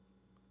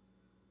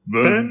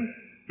Ben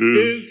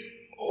is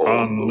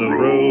on the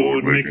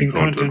road making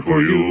content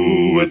for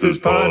you with his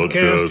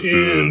podcast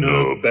in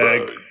a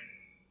bag.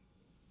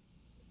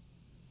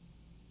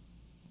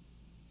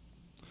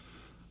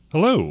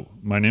 Hello,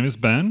 my name is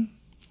Ben.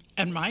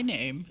 And my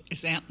name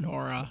is Aunt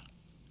Nora.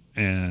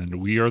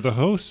 And we are the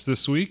hosts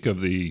this week of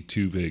the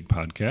Too Big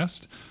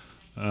podcast.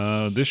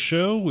 This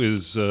show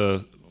is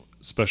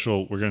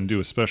special. We're going to do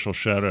a special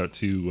shout out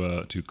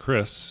to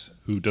Chris,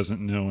 who doesn't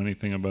know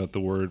anything about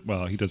the word.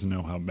 Well, he doesn't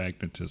know how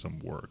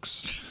magnetism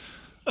works.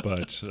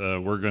 But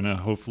we're going to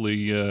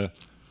hopefully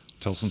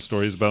tell some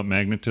stories about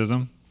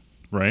magnetism,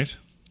 right?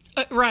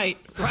 Right.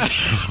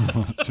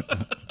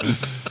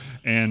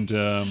 And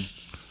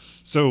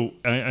so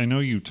I know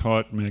you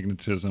taught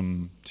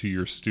magnetism to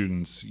your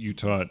students. You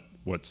taught,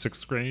 what,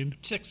 6th grade?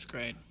 6th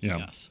grade, Yeah.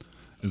 Yes.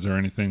 Is there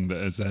anything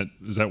is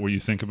that what you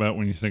think about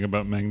when you think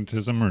about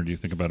magnetism, or do you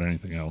think about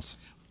anything else?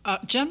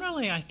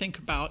 Generally, I think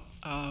about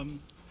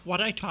what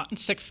I taught in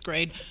 6th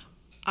grade.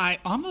 I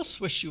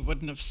almost wish you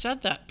wouldn't have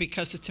said that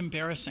because it's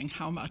embarrassing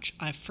how much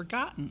I've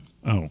forgotten.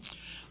 Oh.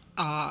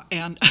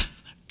 And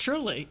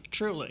truly,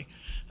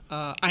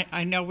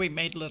 I know we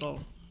made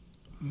little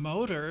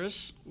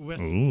motors with,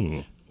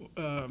 Ooh.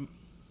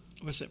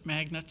 Was it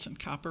magnets and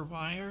copper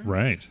wire?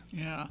 Right.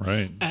 Yeah.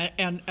 Right.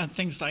 And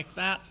things like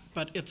that.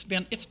 But it's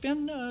been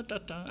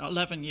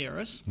 11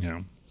 years,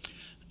 Yeah.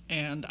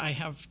 and I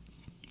have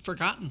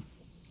forgotten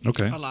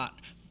Okay. a lot.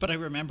 But I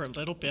remember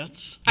little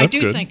bits. That's I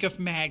do good. think of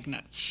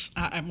magnets.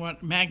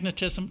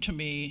 Magnetism to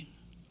me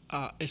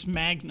is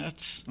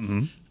magnets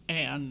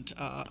and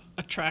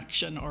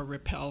attraction or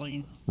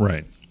repelling.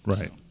 Right.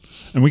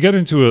 And we got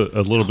into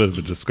a little bit of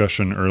a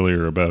discussion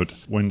earlier about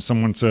when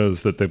someone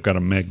says that they've got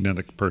a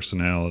magnetic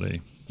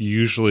personality,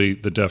 usually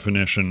the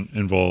definition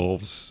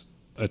involves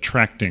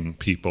attracting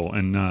people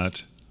and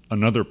not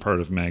another part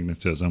of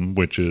magnetism,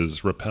 which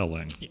is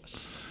repelling.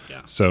 Yes.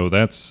 Yeah. So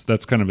that's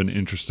kind of an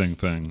interesting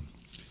thing.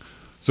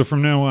 So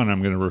from now on,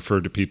 I'm going to refer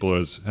to people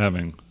as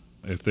having,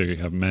 if they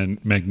have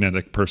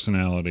magnetic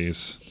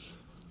personalities,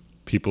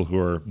 people who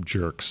are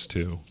jerks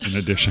too, in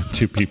addition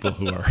to people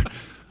who are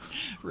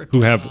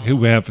who have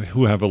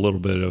a little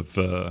bit of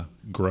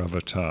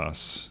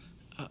gravitas,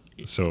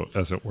 so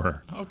as it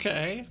were.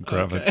 Okay.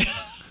 Okay.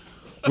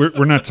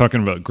 We're not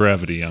talking about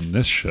gravity on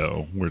this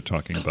show. We're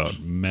talking about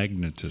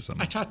magnetism.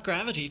 I taught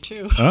gravity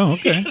too. Oh,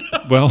 okay.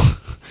 Well,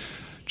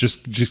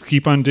 just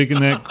keep on digging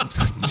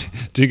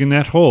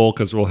that hole,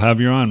 because we'll have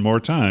you on more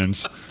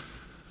times.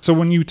 So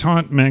when you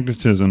taught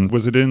magnetism,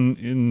 was it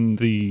in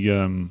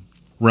the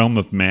realm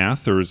of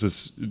math, or is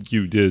this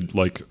you did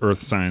like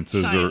earth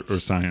sciences or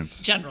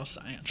science? General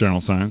science.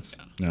 General science?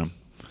 Yeah.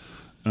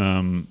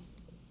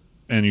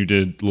 And you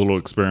did little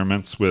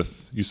experiments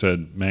with, you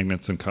said,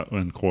 magnets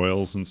and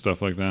coils and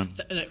stuff like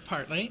that?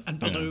 Partly, and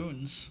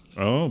balloons.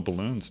 Yeah. Oh,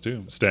 balloons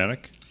too.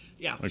 Static?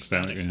 Yeah, Like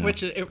static, yeah.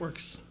 which it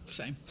works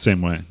same.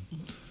 Same way.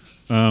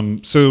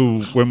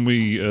 So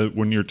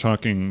when you're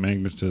talking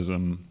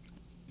magnetism,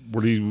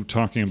 what are you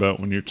talking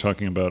about when you're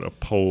talking about a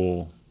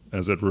pole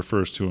as it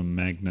refers to a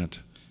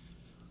magnet?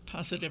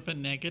 Positive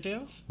and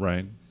negative.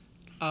 Right.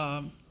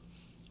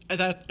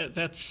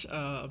 That's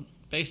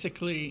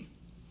basically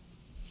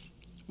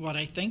what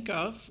I think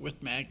of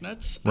with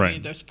magnets. Right. I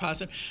mean, there's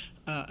positive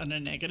and a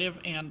negative,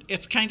 and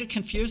it's kind of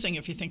confusing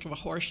if you think of a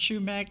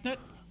horseshoe magnet.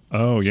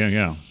 Oh,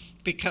 yeah.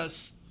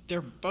 Because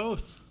they're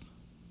both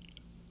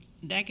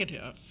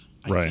negative,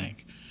 I Right.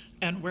 think.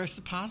 And where's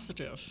the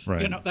positive?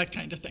 Right. You know, that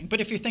kind of thing.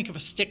 But if you think of a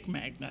stick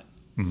magnet,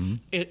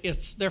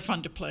 they're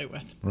fun to play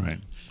with. Right.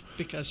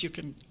 Because you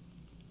can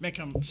make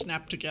them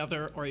snap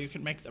together, or you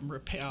can make them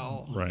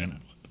repel. Right. You know.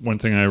 One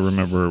thing I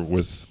remember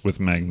with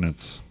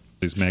magnets,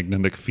 these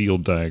magnetic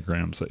field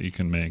diagrams that you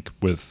can make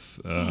with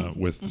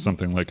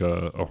something like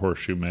a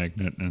horseshoe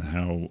magnet, and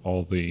how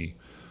the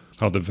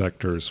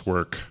vectors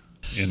work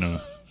in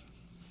a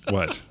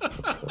what?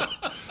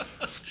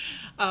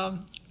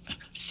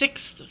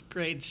 6th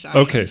grade science.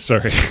 Okay,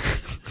 sorry.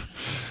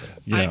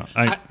 Yeah,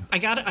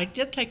 I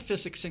did take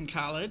physics in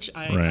college.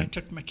 I Right.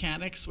 took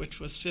mechanics, which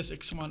was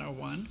physics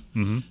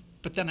 101.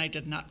 But then I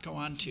did not go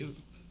on to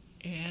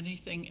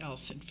anything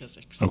else in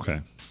physics.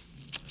 Okay.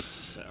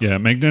 So. Yeah,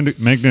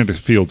 magnetic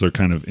fields are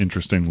kind of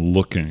interesting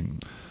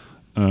looking.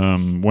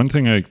 One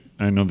thing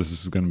I know, this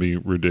is going to be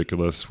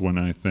ridiculous, when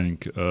I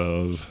think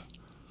of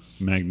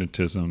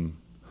magnetism,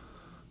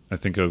 I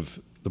think of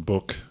the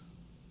book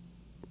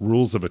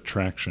Rules of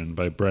Attraction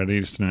by Bret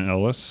Easton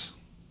Ellis.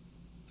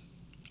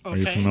 Okay. Are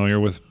you familiar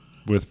with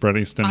Bret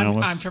Easton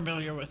Ellis? I'm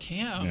familiar with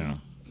him. Yeah.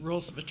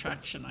 Rules of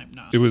Attraction, I'm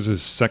not. It was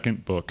his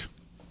second book.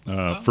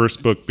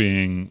 First book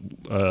being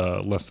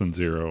Less Than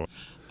Zero.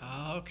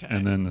 Oh, okay.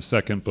 And then the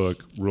second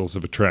book, Rules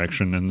of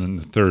Attraction, and then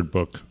the third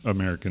book,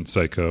 American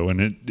Psycho.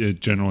 And it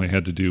generally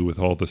had to do with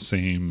all the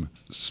same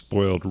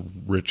spoiled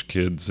rich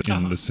kids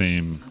in the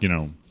same,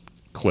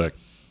 clique.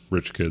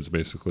 Rich kids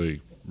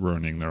basically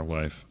ruining their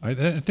life.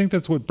 I think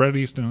that's what Bret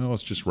Easton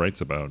Ellis just writes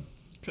about.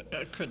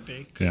 Could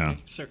be. Yeah.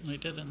 Certainly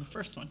did in the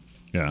first one.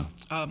 Yeah.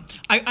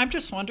 I'm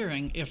just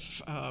wondering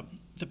if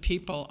the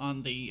people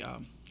on the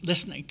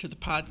listening to the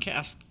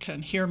podcast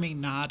can hear me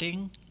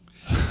nodding,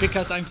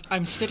 because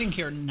I'm sitting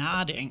here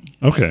nodding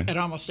Okay. at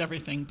almost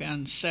everything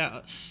Ben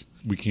says.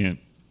 We can't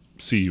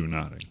see you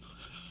nodding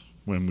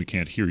when we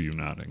can't hear you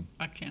nodding.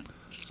 I can't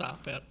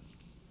stop it.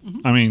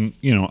 I mean,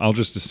 I'll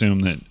just assume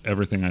that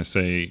everything I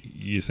say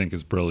you think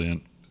is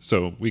brilliant.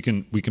 So we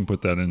can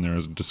put that in there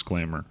as a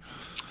disclaimer.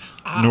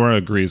 Nora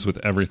agrees with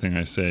everything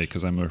I say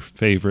because I'm her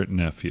favorite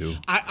nephew.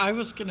 I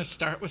was going to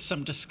start with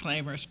some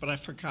disclaimers, but I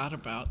forgot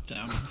about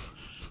them.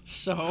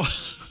 So,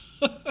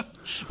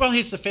 well,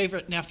 he's the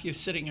favorite nephew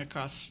sitting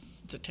across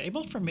the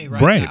table from me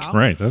right now.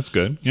 Right. That's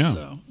good. Yeah.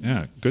 So.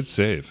 Yeah. Good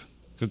save.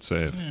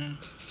 Yeah.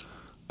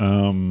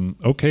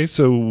 Okay,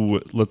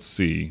 so let's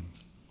see.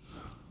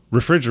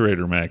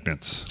 Refrigerator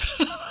magnets.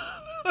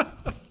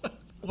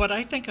 What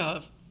I think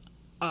of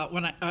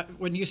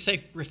when you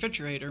say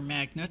refrigerator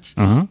magnets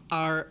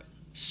are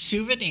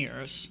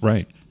souvenirs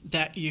Right.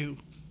 that you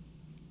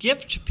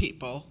give to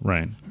people,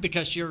 Right.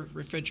 because your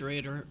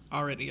refrigerator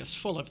already is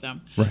full of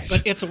them. Right.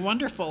 But it's a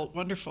wonderful,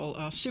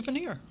 wonderful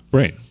souvenir.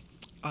 Right.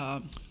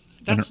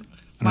 That's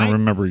And I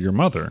remember your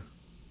mother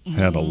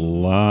had a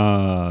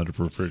lot of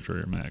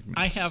refrigerator magnets.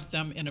 I have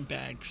them in a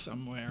bag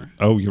somewhere.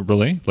 Oh, you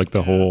really? Like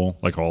the whole,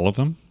 like all of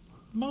them?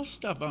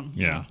 Most of them.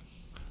 Yeah.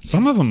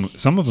 Some of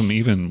them,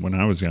 even when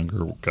I was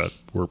younger,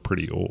 were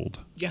pretty old.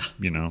 Yeah.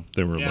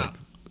 They were like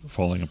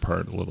falling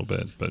apart a little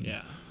bit. But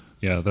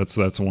Yeah. that's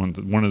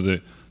one of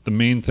the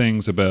main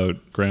things about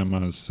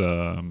Grandma's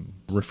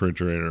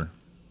refrigerator,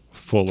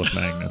 full of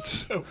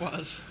magnets. It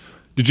was.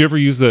 Did you ever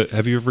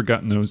have you ever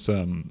gotten those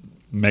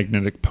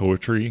magnetic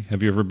poetry?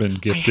 Have you ever been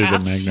gifted a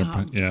magnet?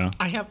 Some. Yeah.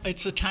 I have.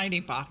 It's a tiny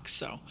box,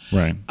 so.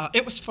 Right.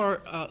 It was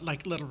for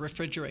like little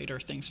refrigerator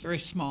things, very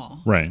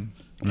small. Right.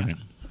 Right.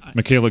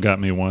 Michaela got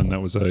me one that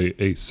was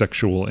a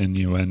sexual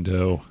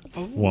innuendo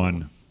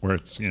one where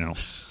it's,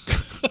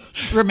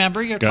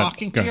 Remember, you're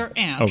talking to your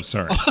aunt. Oh,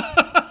 sorry.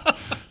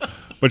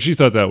 But she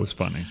thought that was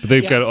funny. But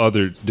they've got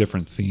other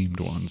different themed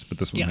ones. But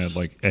this one had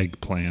like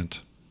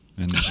eggplant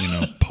and,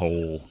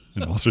 pole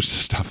and all sorts of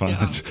stuff on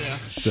it. Yeah.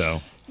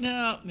 So.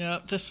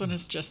 No, this one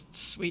is just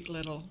sweet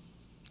little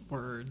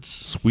words.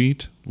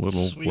 Sweet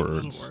little little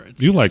words.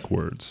 words, You yes. like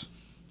words.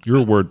 You're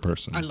a word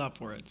person. I love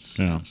words.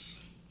 Yeah. Yes.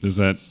 Is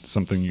that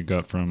something you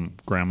got from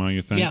Grandma,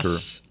 you think?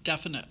 Yes,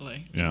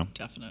 definitely. Yeah.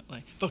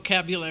 Definitely.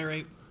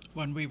 Vocabulary,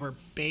 when we were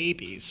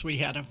babies, we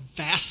had a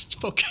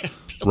vast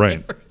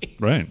vocabulary.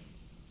 Right.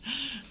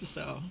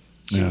 So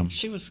Yeah.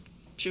 she was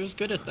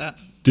good at that.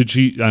 Did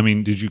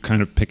you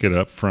kind of pick it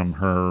up from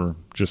her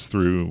just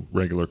through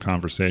regular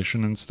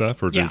conversation and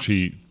stuff? Or did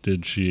she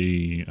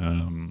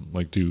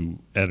like do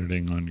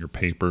editing on your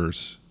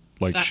papers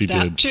like she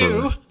did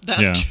too. for...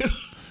 That too.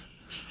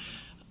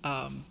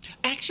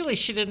 Actually,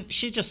 she didn't.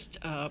 She just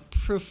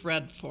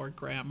proofread for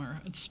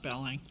grammar and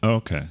spelling. Oh,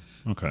 okay.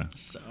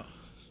 So,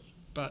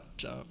 but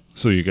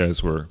So you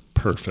guys were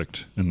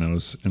perfect in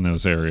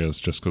those areas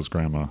just because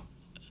Grandma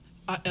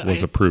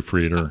was a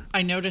proofreader.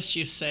 I noticed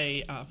you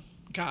say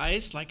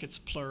guys like it's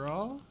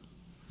plural.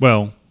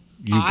 Well,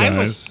 you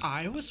guys.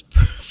 I was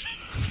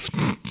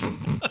perfect.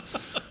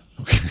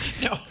 Okay.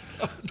 No.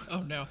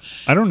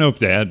 I don't know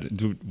if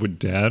would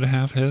Dad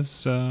have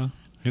his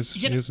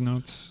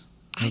notes,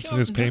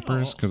 his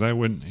papers? Because I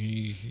wouldn't.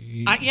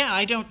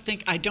 I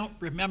don't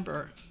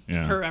remember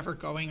her ever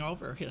going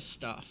over his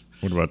stuff.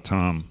 What about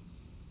Tom?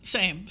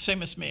 Same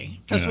as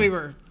me, because we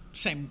were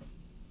same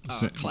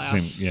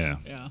class. Yeah.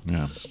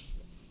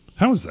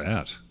 How was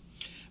that?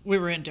 We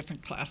were in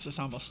different classes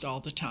almost all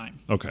the time.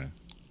 Okay,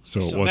 so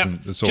it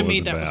wasn't. To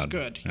me, that bad. was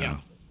good. Yeah.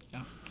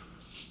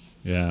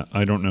 Yeah,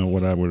 I don't know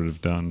what I would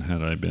have done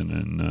had I been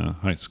in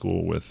high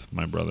school with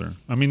my brother.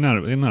 I mean, not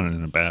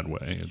in a bad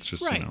way. It's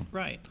just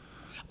right.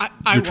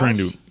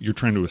 You're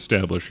trying to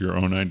establish your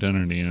own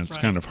identity, and it's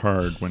kind of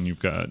hard when you've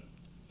got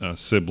a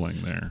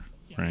sibling there,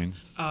 right?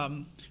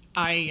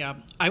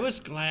 I was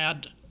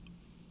glad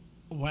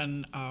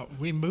when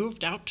we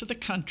moved out to the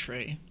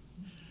country.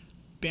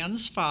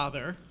 Ben's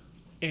father,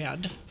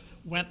 Ed,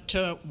 went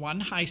to one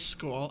high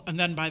school, and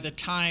then by the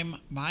time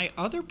my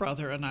other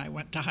brother and I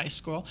went to high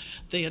school,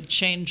 they had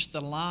changed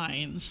the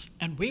lines,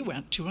 and we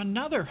went to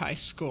another high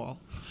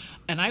school.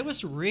 And I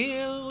was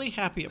really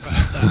happy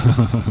about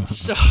that.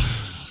 So,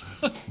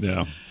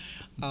 yeah.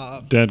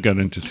 Dad got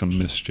into some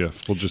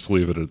mischief. We'll just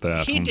leave it at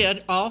that. He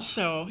did.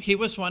 Also, he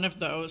was one of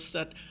those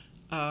that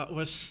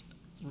was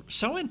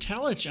so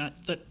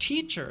intelligent that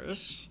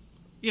teachers,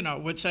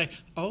 would say,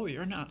 "Oh,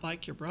 you're not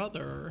like your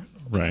brother,"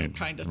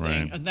 kind of thing.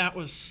 Right. And that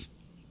was,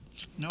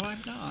 no,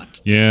 I'm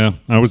not. Yeah,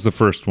 I was the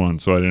first one,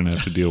 so I didn't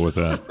have to deal with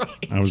that.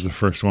 Right. I was the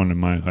first one in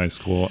my high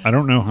school. I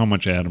don't know how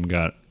much Adam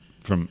got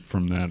from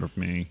that of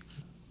me.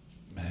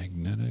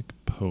 Magnetic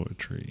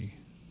poetry.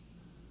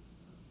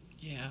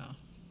 Yeah.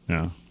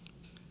 Yeah.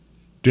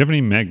 Do you have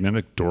any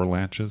magnetic door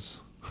latches?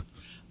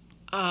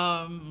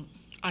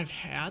 I've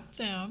had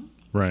them.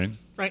 Right.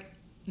 Right.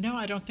 No,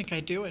 I don't think I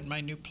do in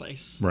my new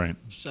place. Right.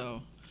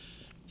 So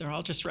they're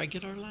all just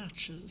regular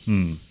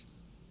latches.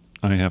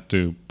 I have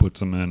to put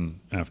some in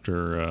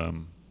after.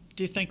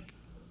 Do you think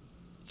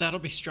That'll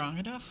be strong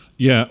enough?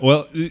 Yeah,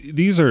 well,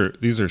 these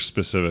are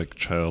specific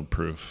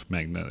child-proof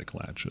magnetic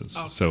latches.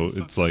 Okay, So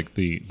it's like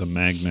the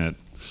magnet,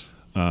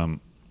 the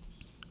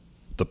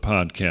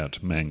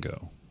Podcat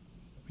Mango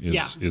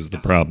is the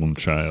problem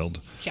child,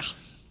 Yeah.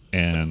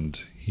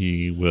 and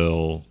he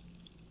will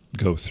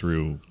go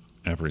through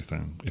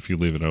everything if you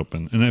leave it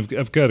open. And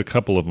I've got a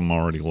couple of them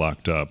already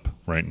locked up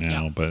right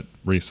now, Yeah. but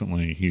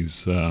recently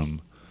he's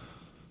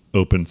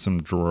opened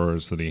some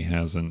drawers that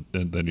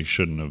he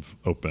shouldn't have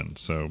opened.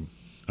 So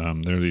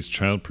there are these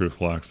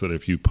childproof locks that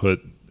if you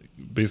put,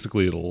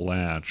 basically it'll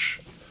latch,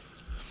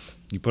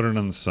 you put it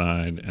on the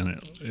side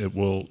and it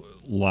will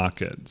lock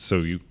it.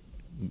 So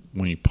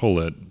when you pull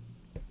it,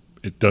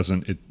 it's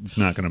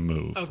not going to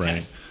move, Okay.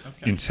 right?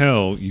 Okay.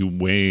 Until you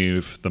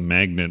wave the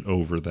magnet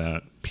over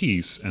that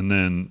piece, and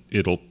then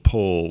it'll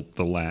pull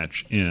the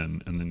latch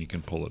in, and then you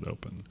can pull it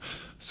open.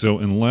 So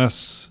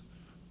unless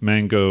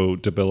Mango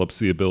develops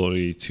the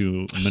ability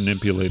to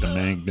manipulate a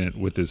magnet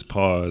with his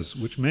paws,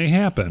 which may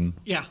happen.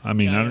 Yeah. I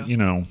mean,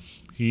 yeah.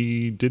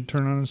 He did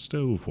turn on a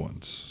stove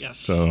once. Yes.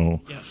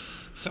 So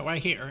yes. So I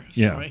hear.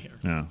 yeah, I hear.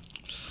 yeah.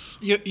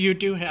 You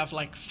do have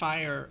like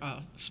fire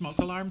smoke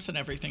alarms and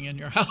everything in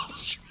your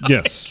house, right?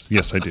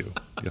 Yes, I do.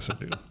 Yes, I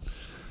do.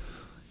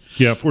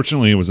 Yeah,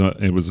 fortunately, it was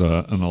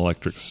an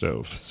electric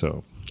stove,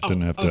 so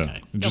didn't have to. Okay.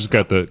 It No just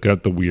problem.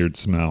 got the weird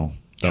smell.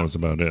 That Yeah. was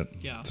about it.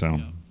 Yeah. So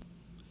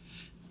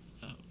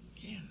Yeah.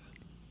 Yeah.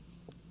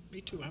 Me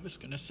too. I was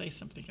going to say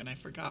something and I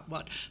forgot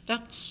what.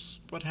 That's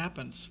what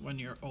happens when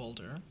you're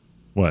older.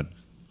 what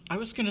I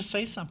was going to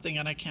say something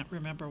and I can't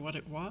remember what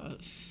it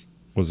was.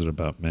 was it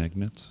about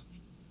magnets?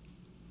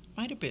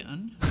 Might have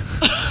been.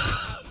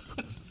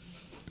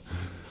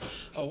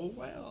 Oh,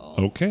 well.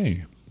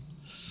 Okay.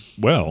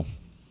 Well,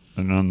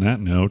 and on that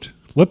note,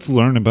 let's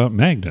learn about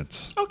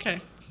magnets.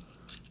 Okay.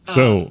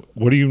 So,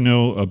 what do you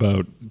know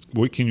about?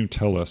 What can you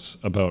tell us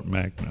about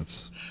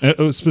magnets?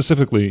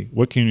 Specifically,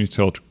 what can you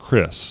tell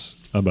Chris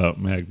about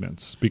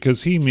magnets?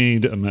 Because he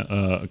made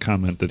a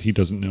comment that he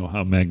doesn't know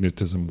how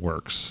magnetism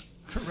works.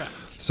 Correct.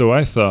 So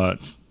I thought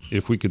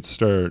if we could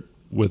start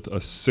with a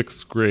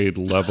 6th grade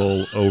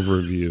level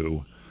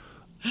overview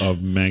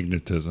of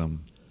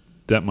magnetism,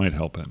 that might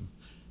help him.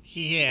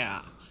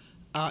 Yeah.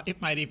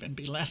 It might even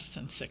be less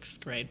than 6th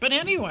grade. But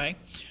anyway,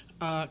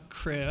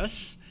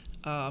 Chris,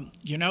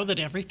 you know that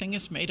everything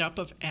is made up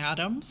of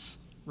atoms,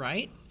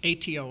 right?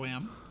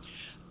 ATOM.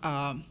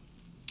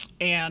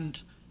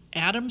 And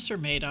atoms are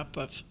made up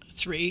of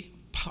 3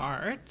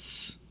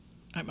 parts.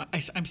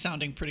 I'm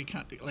sounding pretty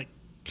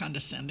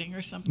condescending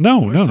or something.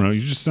 No.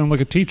 You just sound like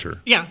a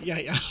teacher. Yeah.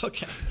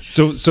 Okay.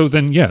 So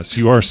then, yes,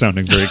 you are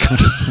sounding very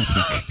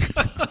condescending.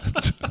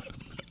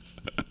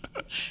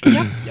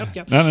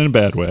 Yep. Not in a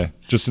bad way,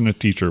 just in a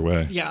teacher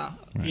way. Yeah.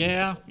 Right.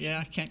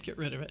 Yeah. Can't get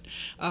rid of it.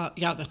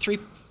 The 3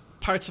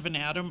 parts of an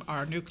atom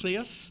are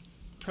nucleus,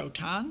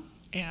 proton,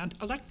 and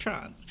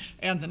electron.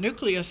 And the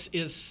nucleus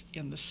is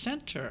in the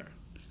center,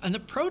 and the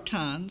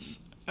protons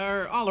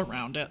are all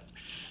around it.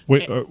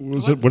 Wait,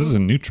 what is a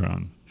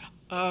neutron?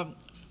 Oh,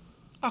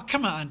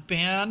 come on,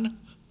 Ben.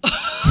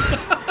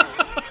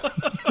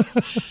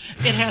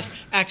 It has.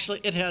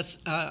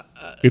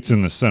 It's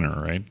in the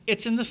center, right?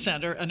 It's in the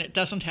center, and it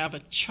doesn't have a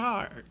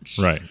charge.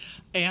 Right.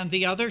 And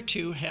the other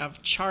 2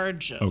 have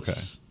charges. Okay.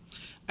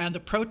 And the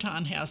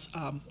proton has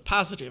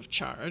positive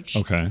charge.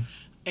 Okay.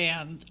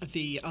 And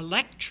the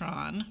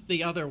electron,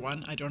 the other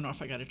one, I don't know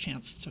if I got a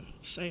chance to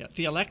say it,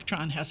 the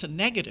electron has a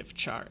negative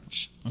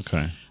charge.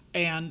 Okay.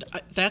 And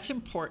that's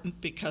important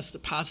because the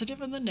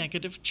positive and the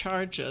negative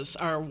charges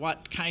are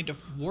what kind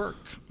of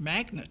work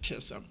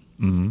magnetism.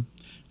 Mm-hmm.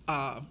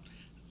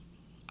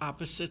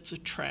 Opposites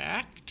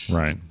attract,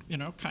 Right.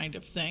 Kind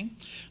of thing.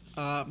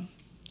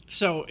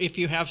 So if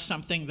you have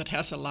something that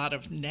has a lot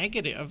of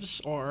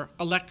negatives or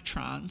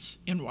electrons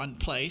in one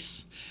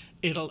place,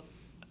 it'll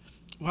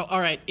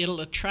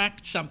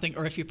attract something,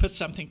 or if you put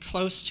something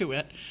close to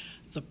it,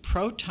 the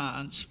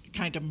protons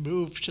kind of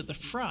move to the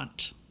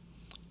front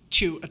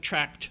to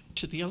attract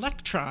to the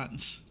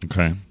electrons.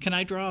 Okay. Can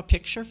I draw a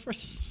picture for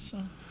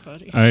somebody?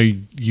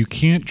 You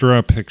can't draw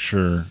a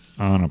picture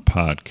on a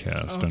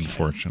podcast, Okay.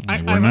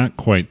 unfortunately. We're not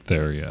quite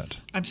there yet.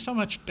 I'm so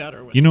much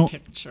better with You the know-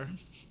 picture.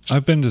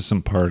 I've been to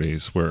some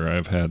parties where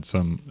I've had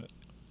some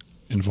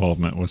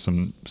involvement with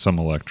some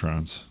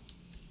electrons.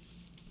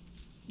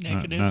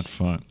 Negatives. Not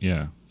fun.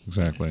 Yeah,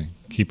 exactly.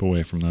 Keep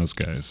away from those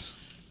guys.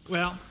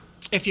 Well,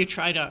 if you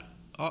try to,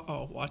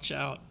 watch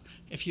out.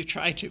 If you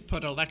try to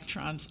put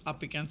electrons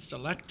up against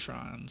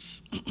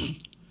electrons,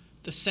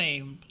 the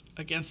same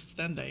against,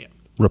 then they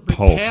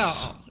Repulse.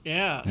 repel.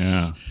 Yes.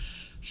 Yeah.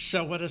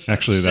 So what does that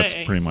Actually, say? that's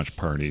pretty much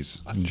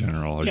parties in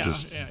general. Are Yeah,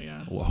 just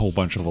yeah. a whole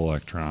bunch of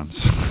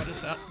electrons.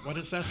 What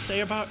does that say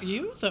about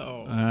you,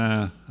 though?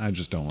 I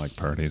just don't like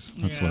parties.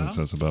 That's what Yeah? it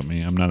says about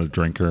me. I'm not a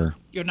drinker.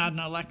 You're not an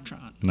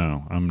electron.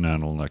 No, I'm not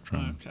an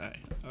electron.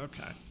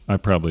 Okay. I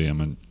probably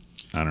am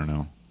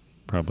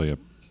probably a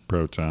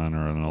proton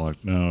or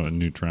a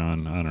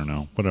neutron. I don't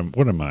know.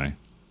 What am I?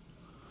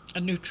 A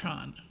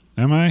neutron.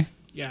 Am I?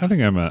 Yeah. I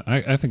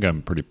think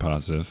I'm pretty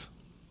positive.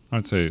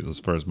 I'd say as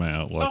far as my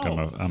outlook,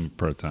 Oh. I'm a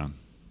proton.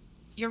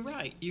 You're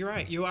right. You're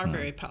right. You are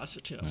very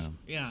positive.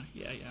 Yeah.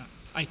 Yeah.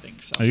 I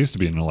think so. I used to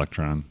be an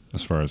electron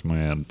as far as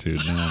my attitude.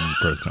 Now I'm a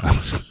proton.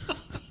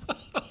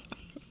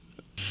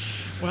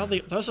 Well,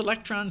 those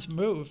electrons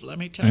move, let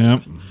me tell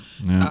Yep. you.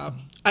 Yeah.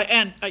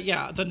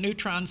 The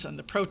neutrons and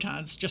the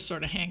protons just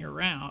sort of hang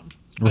around.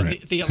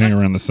 Right. And the Hang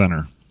around the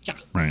center. Yeah.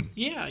 Right.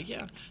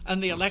 Yeah.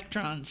 And the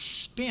electrons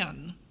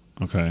spin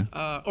Okay.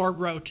 or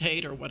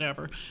rotate or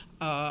whatever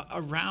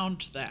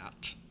around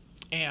that.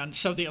 And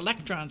so the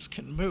electrons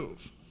can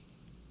move.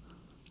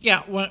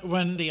 Yeah,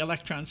 when the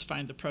electrons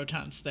find the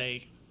protons,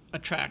 they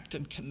attract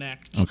and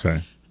connect.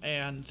 Okay.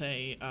 And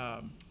they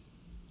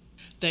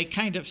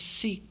kind of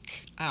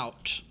seek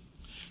out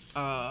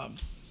the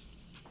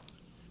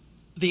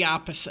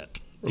opposite.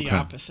 The Okay.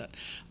 opposite.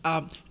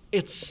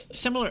 It's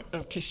similar.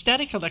 Okay,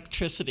 static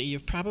electricity.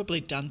 You've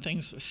probably done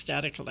things with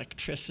static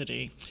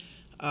electricity,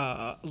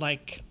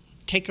 like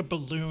take a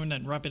balloon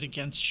and rub it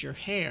against your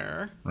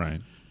hair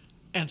Right.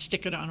 and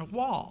stick it on a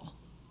wall,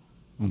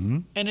 Mm-hmm.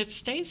 and it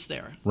stays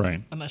there.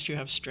 Right. Unless you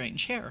have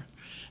strange hair.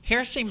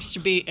 Hair seems to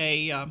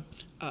be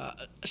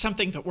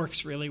something that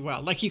works really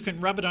well. Like you can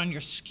rub it on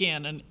your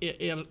skin and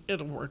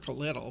it'll work a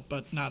little,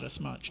 but not as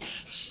much.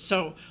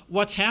 So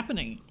what's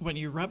happening when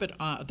you rub it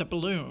on the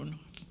balloon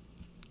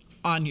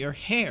on your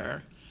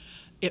hair,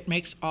 it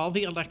makes all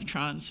the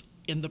electrons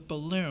in the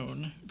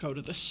balloon go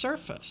to the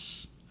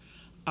surface.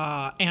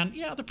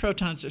 The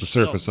protons are The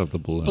surface of the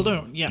balloon.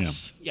 Balloon,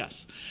 yes.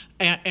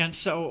 And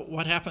so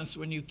what happens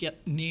when you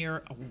get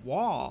near a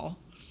wall,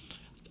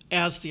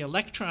 as the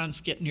electrons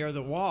get near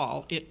the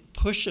wall, it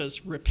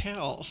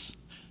repels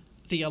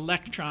the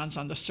electrons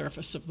on the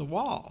surface of the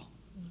wall.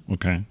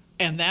 Okay.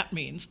 And that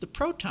means the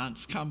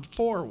protons come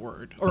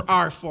forward, or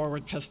are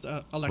forward because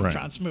the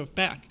electrons move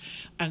back.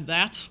 And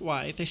that's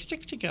why they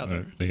stick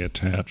together. They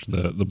attach,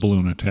 the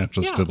balloon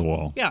attaches to the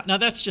wall. Yeah, now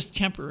that's just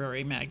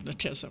temporary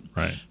magnetism.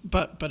 Right.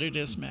 But it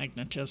is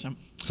magnetism.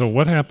 So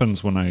what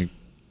happens when I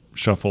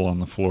shuffle on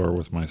the floor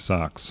with my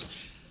socks?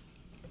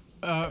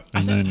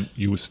 And then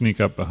you sneak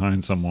up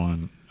behind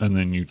someone and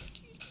then you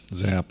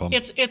zap them.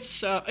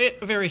 It's a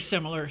very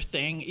similar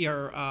thing.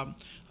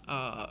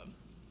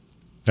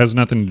 Has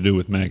nothing to do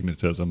with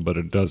magnetism, but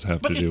it does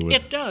have to do with...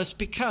 It does,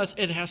 because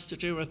it has to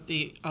do with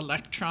the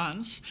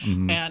electrons,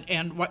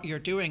 and what you're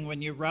doing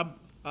when you rub,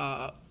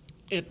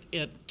 it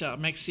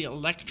makes the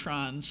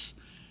electrons,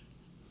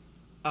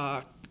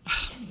 come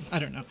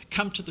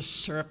to the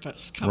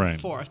surface, come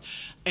forth.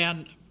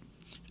 And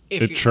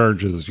it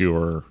charges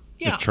you.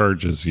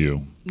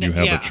 You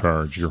have a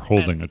charge. You're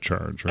holding a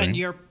charge, right? And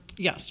you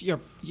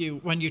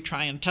when you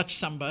try and touch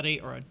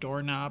somebody or a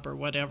doorknob or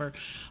whatever,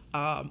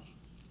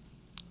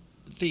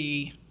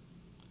 the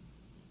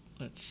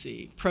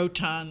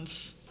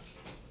protons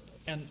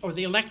or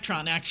the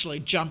electron actually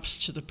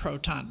jumps to the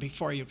proton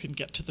before you can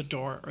get to the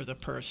door or the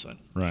person.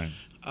 Right.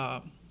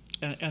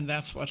 And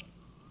that's what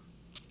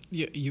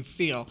you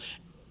feel.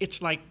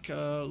 It's like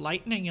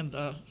lightning in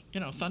the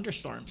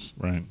thunderstorms.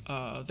 Right.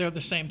 They're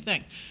the same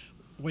thing.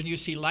 When you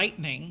see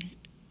lightning,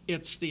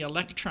 it's the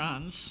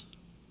electrons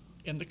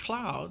in the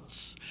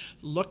clouds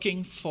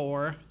looking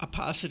for a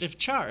positive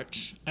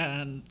charge,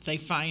 and they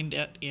find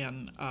it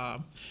in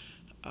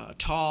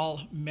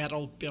tall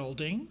metal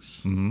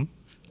buildings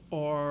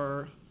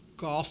or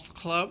golf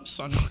clubs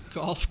on a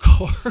golf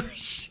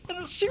course.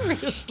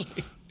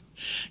 Seriously,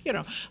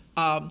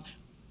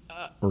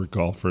 or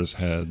golfers'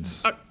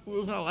 heads.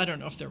 Well, I don't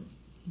know if they're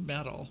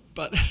metal,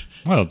 but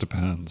well, it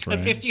depends,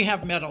 right? If you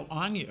have metal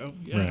on you,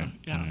 right.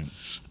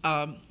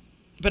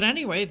 But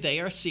anyway, they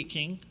are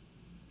seeking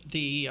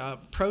the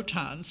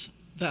protons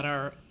that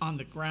are on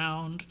the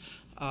ground,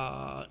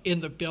 in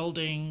the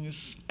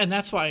buildings, and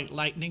that's why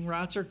lightning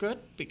rods are good,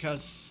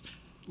 because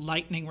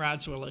lightning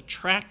rods will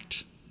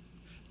attract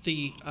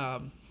the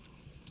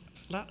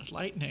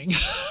lightning,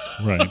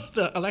 right.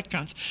 the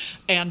electrons,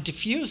 and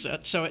diffuse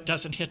it so it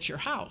doesn't hit your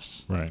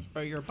house right.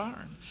 or your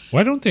barn.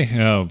 Why don't they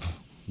have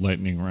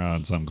lightning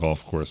rods on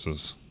golf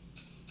courses?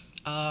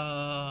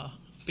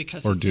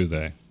 Because or do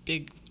they?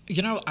 Big.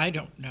 I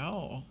don't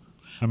know.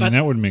 I mean,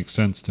 that would make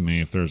sense to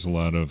me if there's a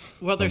lot of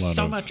there's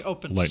so much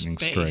open lightning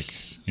space.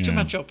 strike. Yeah. Too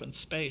much open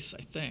space,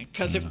 I think.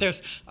 Because if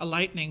there's a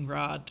lightning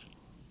rod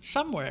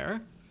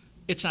somewhere,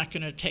 it's not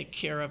going to take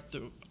care of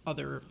the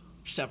other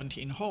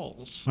 17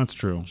 holes. That's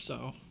true.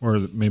 So, or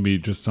maybe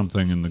just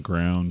something in the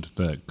ground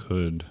that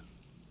could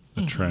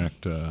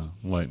attract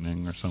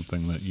lightning or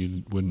something that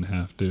you wouldn't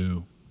have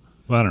to.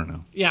 Well, I don't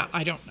know. Yeah,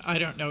 I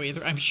don't know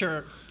either. I'm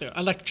sure the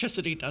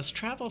electricity does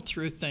travel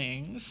through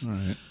things. All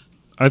right.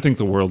 I think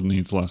the world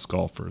needs less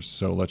golfers,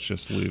 so let's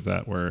just leave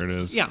that where it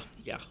is. Yeah.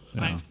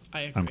 I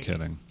agree. I'm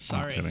kidding.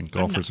 Sorry. I'm kidding.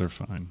 Golfers are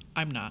fine.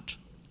 I'm not.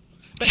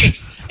 But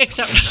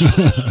except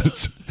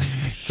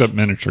except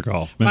miniature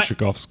golf. Miniature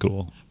golf's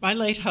cool. My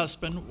late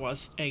husband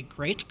was a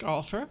great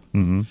golfer,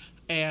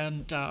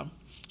 and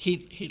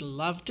he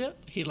loved it.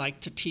 He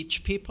liked to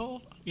teach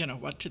people,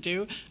 what to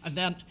do, and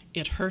then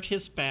it hurt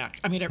his back.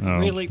 I mean, it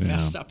really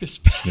messed up his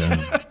back.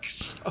 Yeah.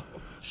 So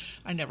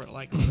I never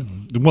liked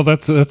it. Well,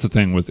 that's the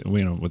thing with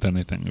with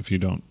anything. If you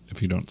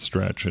don't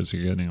stretch as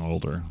you're getting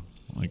older,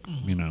 like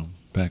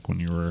back when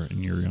you were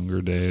in your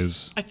younger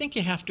days. I think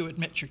you have to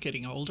admit you're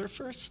getting older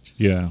first.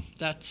 Yeah,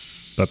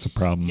 That's a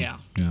problem. Yeah.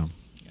 Yeah.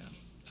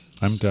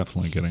 I'm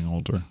definitely getting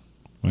older.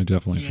 I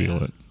definitely feel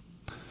Yeah. it.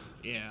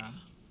 Yeah.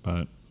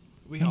 But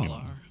We all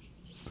are.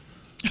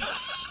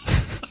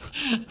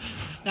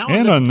 Now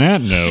and on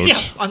that note, yeah,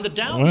 on the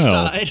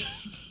downside.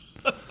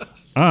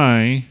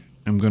 I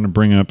am going to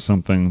bring up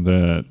something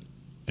that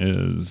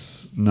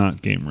is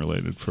not game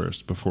related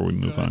first before we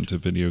move on to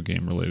video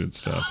game related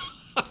stuff.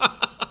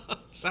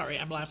 Sorry,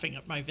 I'm laughing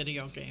at my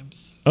video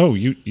games. Oh,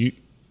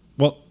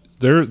 well,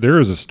 there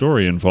is a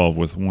story involved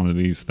with one of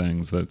these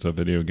things that's a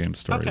video game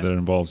story Okay. that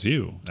involves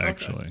you,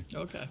 actually.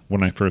 Okay.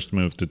 When I first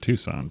moved to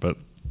Tucson.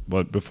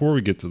 But before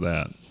we get to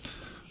that,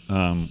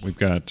 we've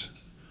got...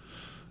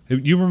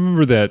 You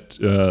remember that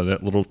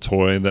little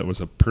toy that was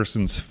a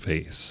person's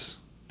face,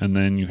 and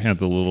then you had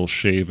the little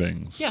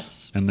shavings?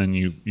 Yes. And then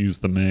you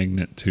used the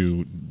magnet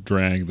to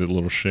drag the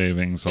little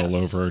shavings all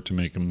Yes. over to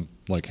make them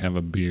like have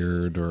a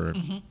beard or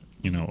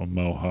a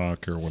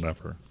mohawk or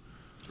whatever.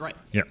 Right.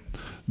 Yeah,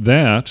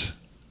 that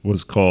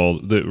was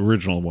called, the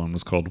original one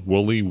was called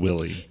Wooly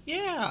Willy.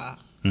 Yeah.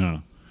 Yeah,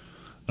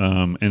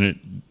 and it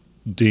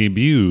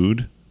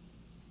debuted.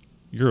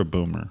 You're a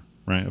boomer,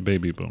 right? A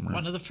baby boomer.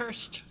 One of the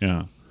first.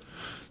 Yeah.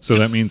 So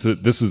that means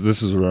that this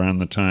is around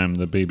the time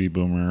the baby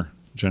boomer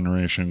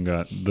generation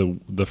got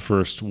the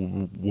first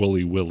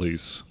Wooly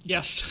Willies,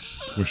 Yes.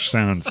 which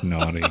sounds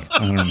naughty.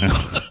 I don't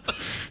know.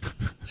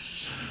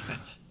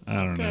 I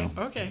don't know.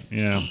 Okay.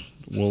 Yeah,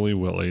 Wooly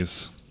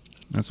Willies.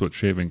 That's what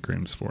shaving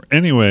cream's for.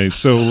 Anyway,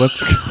 so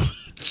let's go.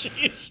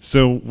 Jeez.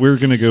 So we're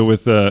gonna go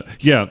with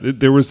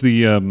there was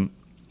the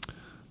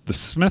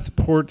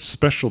Smethport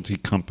Specialty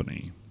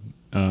Company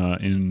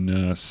in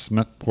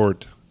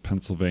Smethport,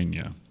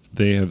 Pennsylvania.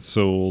 They have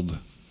sold,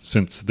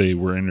 since they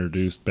were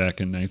introduced back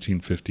in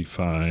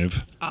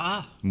 1955,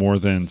 more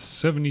than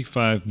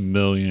 75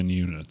 million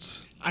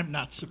units. I'm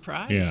not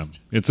surprised. Yeah,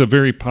 it's a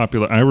very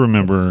popular. I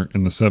remember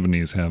in the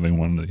 70s having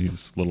one of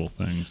these little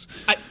things.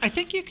 I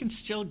think you can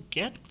still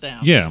get them.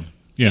 Yeah.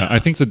 Yeah. I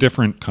think a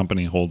different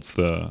company holds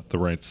the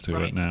rights to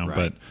Right, it now,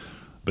 right.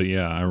 but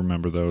yeah, I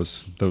remember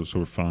those. Those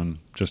were fun.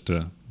 Just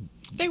to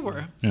They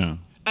were. yeah.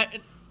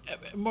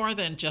 More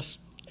than just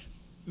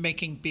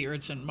making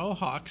beards and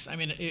mohawks. I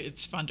mean,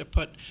 it's fun to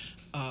put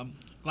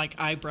like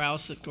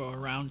eyebrows that go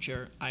around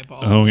your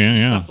eyeballs. Oh, yeah,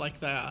 and yeah. stuff like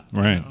that.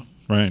 Right.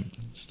 Right.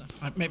 Stuff.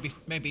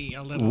 Maybe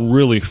a little.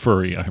 Really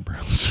furry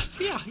eyebrows.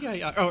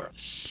 Yeah. Or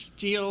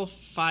steel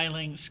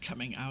filings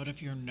coming out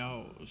of your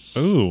nose.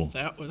 Ooh.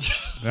 That was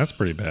That's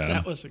pretty bad.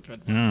 that was a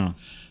good one.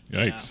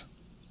 Yeah. Yikes.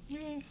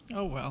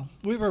 Oh well,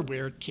 we were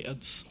weird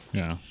kids.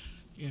 Yeah.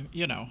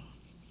 You know,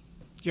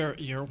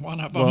 you're one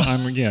of them. Well,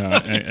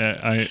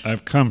 I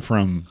come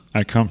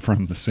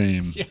from the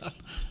same yeah.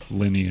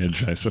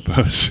 lineage, I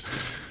suppose.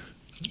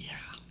 Yeah.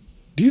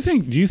 Do you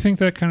think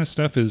that kind of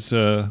stuff is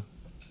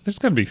there's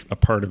got to be a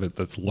part of it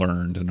that's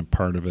learned and a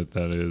part of it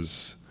that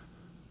is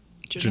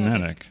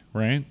genetic,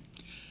 right?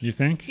 You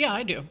think? Yeah,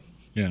 I do.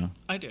 Yeah.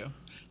 I do.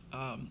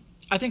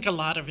 I think a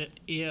lot of it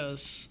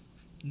is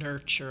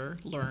nurture,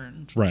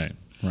 learned. Right.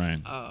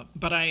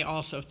 But I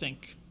also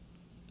think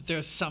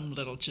there's some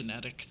little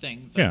genetic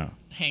thing that Yeah.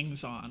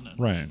 hangs on. And,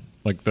 Right.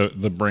 Like the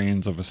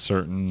brains of a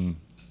certain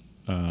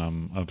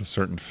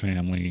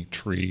family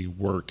tree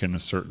work in a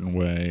certain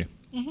way,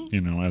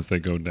 as they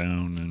go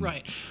down. And,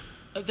 Right.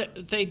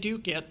 They do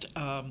get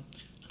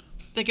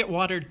they get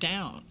watered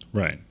down.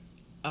 Right.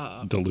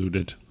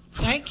 Diluted.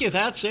 Thank you.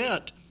 That's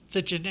it.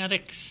 The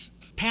genetics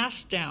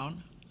pass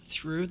down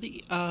through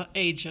the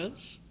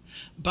ages,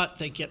 but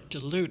they get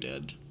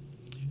diluted,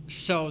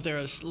 so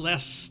there's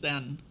less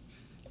than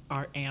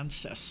our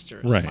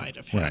ancestors Right, might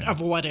have had right. of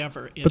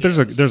whatever it But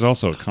is. there's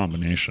also a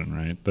combination,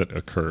 right, that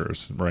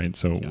occurs, right?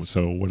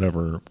 So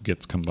whatever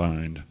gets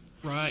combined.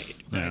 Right.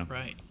 Yeah.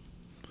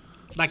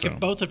 Like So. if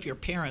both of your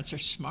parents are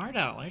smart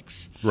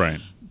Alex, Right.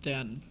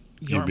 then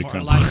you're more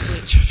become- likely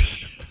to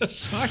be a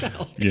smart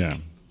Alex. Yeah.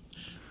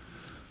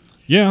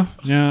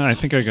 Yeah, I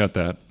think I got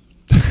that.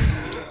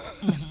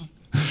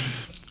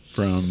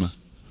 From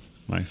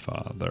my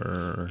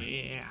father,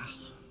 Yeah,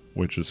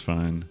 which is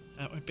fine.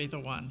 that would be the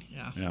one.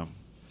 Yeah. Yeah.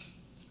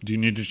 Do you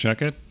need to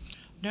check it?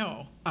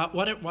 No,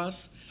 what it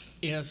was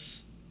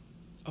is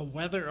a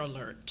weather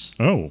alert,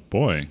 Oh,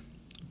 boy.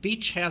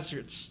 beach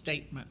hazard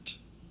statement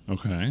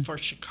Okay. for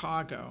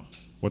Chicago.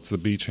 What's the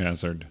beach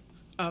hazard?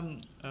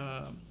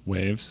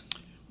 Waves?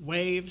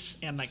 Waves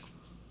and like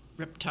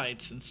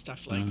riptides and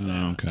stuff like Oh,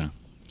 that. okay.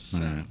 So,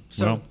 All right.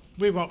 so Well,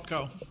 we won't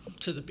go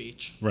to the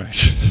beach.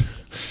 right.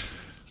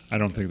 I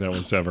don't think that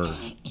was ever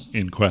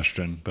in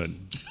question, but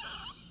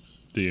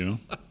do you?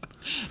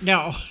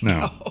 No.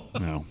 No.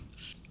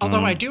 Although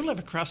Um, I do live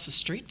across the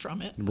street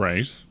from it.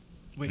 Right.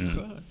 We Yeah.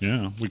 could.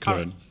 Yeah, we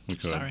could. We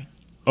could. Sorry.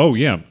 Oh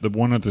yeah, the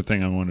one other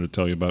thing I wanted to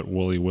tell you about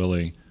Wooly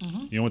Willy.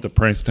 You know what the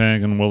price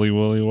tag on Wooly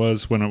Willy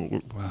was when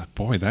it?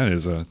 Boy, that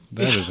is a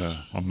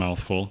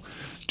mouthful.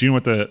 Do you know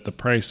what the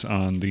price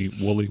on the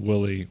Wooly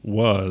Willy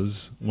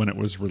was when it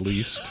was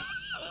released?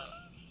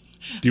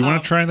 Do you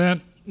want to try that?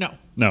 No.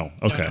 No.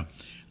 Okay.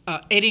 No.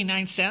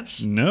 89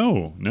 cents?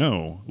 No,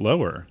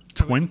 lower.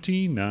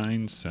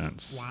 29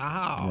 cents.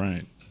 Wow.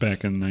 Right.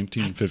 Back in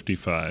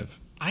 1955.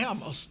 I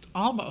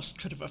almost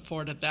could have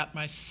afforded that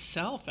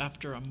myself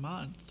after a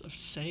month of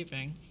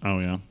saving. Oh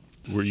yeah.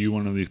 Were you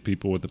one of these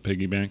people with the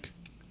piggy bank?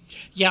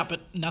 Yeah,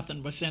 but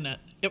nothing was in it.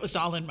 It was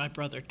all in my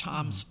brother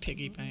Tom's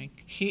piggy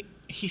bank. He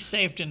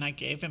saved and I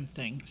gave him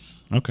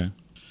things. Okay.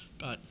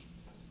 But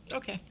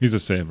okay. He's a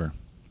saver.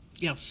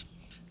 Yes.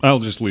 I'll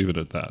just leave it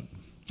at that.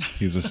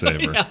 He's a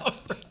saver. Yeah,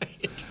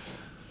 right.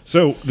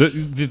 So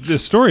the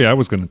story I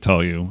was going to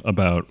tell you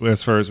about,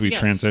 as far as we Yes.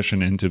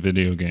 transition into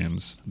video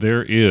games,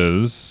 there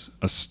is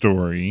a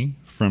story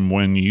from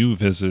when you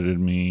visited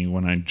me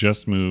when I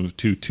just moved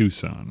to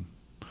Tucson.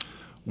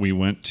 We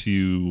went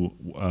to,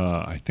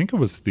 I think it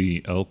was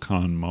the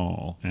Elcon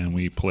Mall, and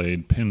we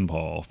played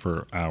pinball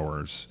for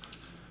hours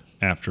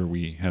after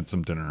we had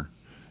some dinner.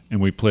 And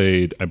we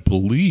played, I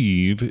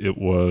believe it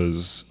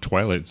was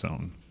Twilight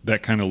Zone.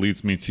 That kind of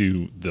leads me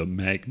to the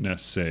Magna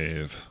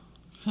Save.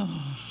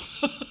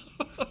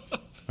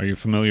 Are you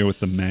familiar with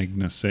the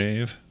Magna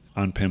Save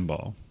on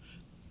pinball?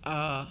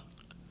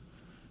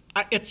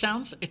 It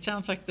sounds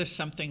like there's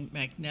something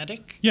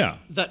magnetic Yeah.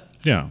 that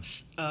Yeah.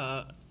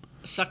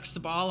 Sucks the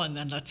ball and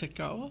then lets it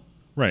go.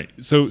 Right.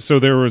 So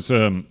there was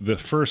the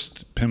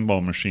first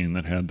pinball machine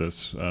that had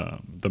this,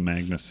 the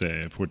Magna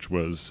Save, which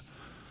was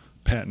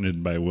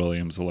patented by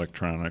Williams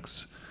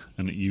Electronics,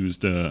 and it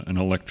used an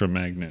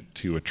electromagnet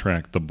to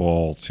attract the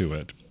ball to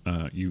it.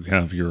 You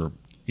have your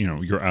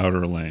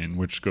outer lane,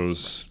 which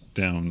goes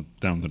down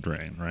the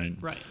drain, right?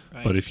 Right.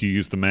 But if you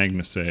use the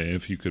Magna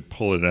Save, you could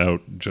pull it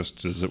out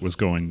just as it was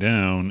going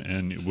down,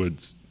 and it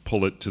would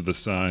pull it to the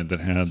side that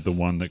had the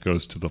one that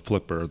goes to the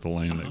flipper, the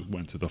lane that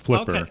went to the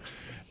flipper. Okay.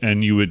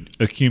 And you would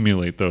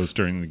accumulate those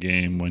during the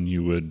game when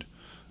you would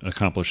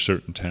accomplish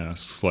certain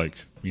tasks, like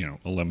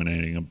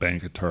eliminating a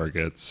bank of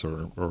targets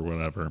or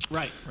whatever.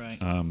 Right.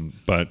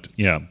 But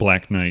yeah,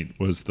 Black Knight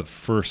was the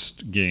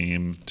first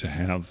game to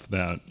have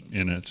that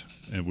in it.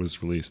 It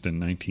was released in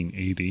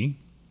 1980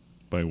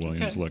 by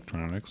Williams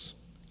Electronics.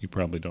 You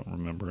probably don't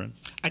remember it.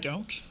 I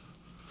don't.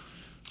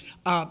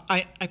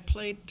 I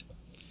played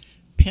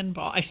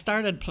pinball. I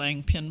started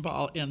playing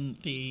pinball in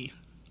the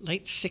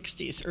late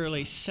 60s,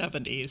 early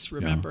 70s.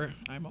 Remember,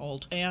 I'm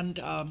old. And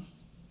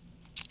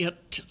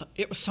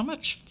it was so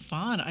much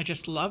fun. I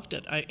just loved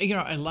it.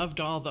 I loved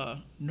all the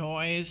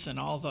noise and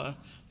all the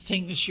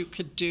things you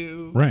could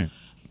do. Right.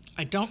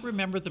 I don't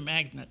remember the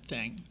magnet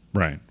thing.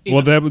 Right.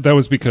 Even- Well, that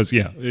was because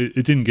it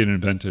didn't get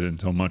invented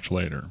until much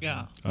later.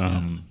 Yeah.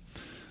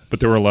 But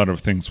there were a lot of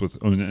things with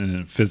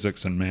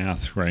physics and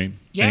math, right?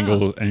 Yeah.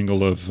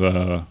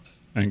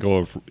 Angle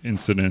of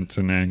incident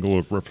and angle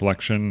of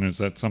reflection. Is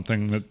that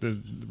something that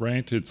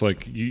right? It's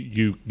like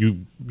you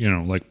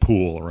like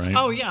pool, right?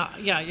 Oh yeah.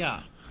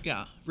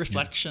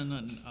 Reflection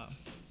and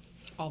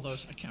all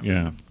those. I can't Yeah.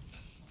 remember.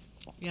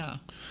 Yeah.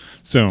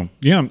 So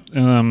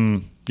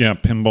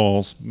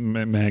pinballs,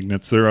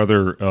 magnets. There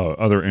are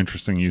other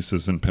interesting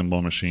uses in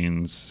pinball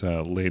machines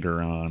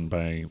later on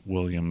by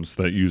Williams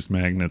that used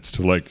magnets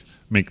to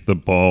make the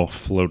ball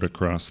float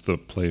across the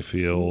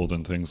playfield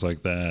and things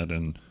like that.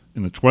 And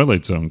in the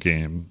Twilight Zone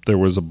game, there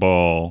was a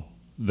ball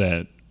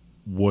that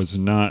was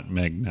not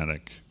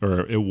magnetic,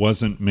 or it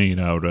wasn't made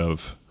out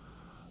of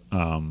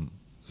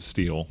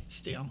steel.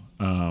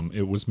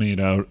 It was made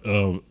out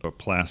of a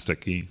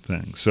plasticky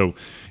thing. So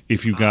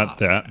if you got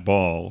that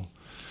ball,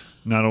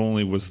 not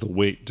only was the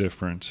weight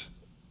different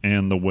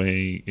and the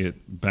way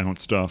it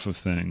bounced off of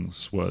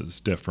things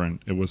was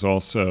different, it was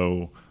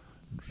also,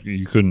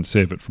 you couldn't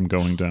save it from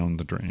going down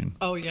the drain.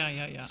 Oh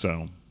yeah.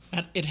 So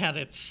It had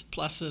its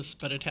pluses,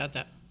 but it had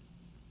that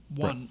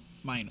one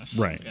minus.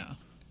 Right. Yeah.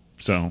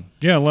 So,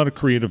 yeah, a lot of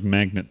creative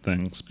magnet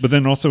things. But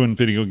then also in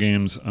video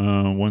games,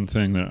 one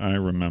thing that I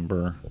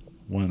remember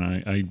when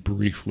I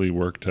briefly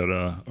worked at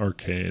a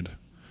arcade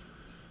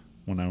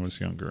when I was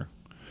younger.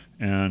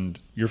 And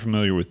you're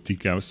familiar with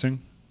degaussing?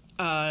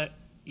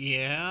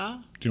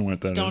 Yeah. Do you know what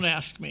that is? Don't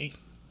ask me.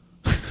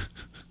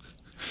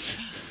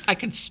 I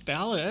can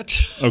spell it.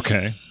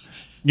 Okay.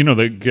 You know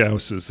that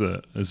Gauss is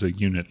a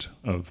unit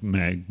of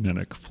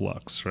magnetic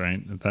flux,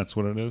 right? That's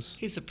what it is?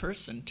 He's a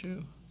person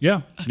too.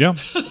 Yeah, he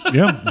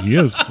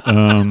is.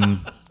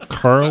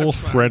 Carl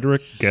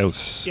Friedrich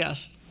Gauss.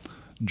 Yes.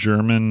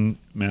 German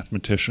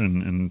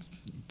mathematician and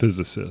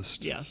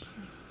physicist. Yes.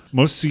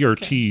 Most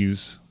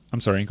CRTs. Okay. I'm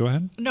sorry. Go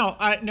ahead. No.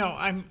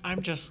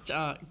 I'm just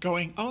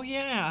going. Oh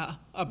yeah,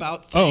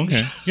 about Oh,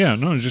 things. okay. Yeah.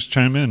 No. Just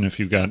chime in if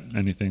you got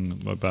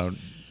anything about.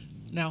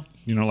 No.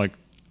 Like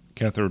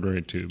cathode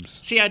ray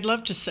tubes. See, I'd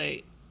love to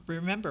say.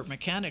 Remember,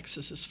 mechanics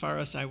is as far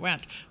as I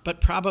went, but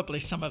probably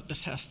some of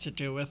this has to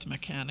do with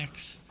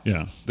mechanics.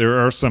 Yeah, there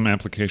are some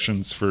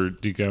applications for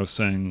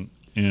degaussing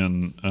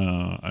in,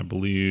 I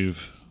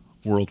believe,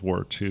 World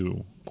War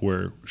II,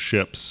 where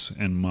ships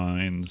and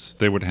mines,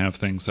 they would have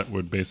things that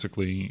would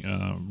basically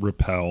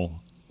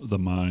repel the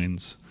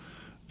mines.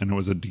 And it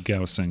was a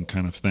degaussing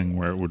kind of thing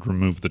where it would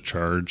remove the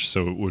charge,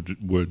 so it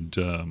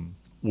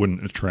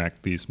wouldn't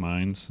attract these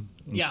mines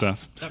and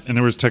stuff. And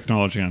there was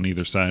technology on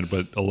either side,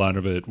 but a lot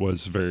of it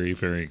was very,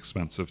 very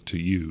expensive to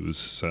use.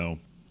 So,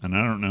 and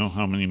I don't know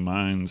how many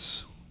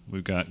mines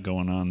we've got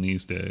going on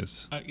these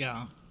days.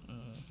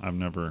 I've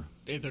never.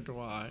 Neither do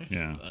I.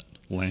 Yeah, but,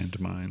 land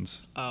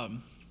mines.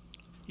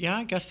 Yeah,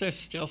 I guess there's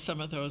still some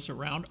of those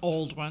around,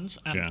 old ones,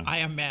 and I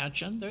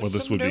imagine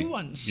there's some new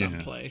ones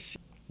someplace.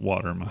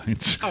 Water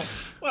mines. Oh,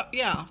 well,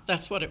 yeah,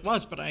 that's what it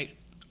was, but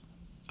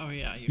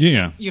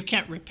you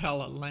can't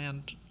repel a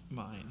land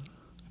mine,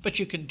 but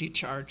you can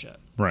decharge it.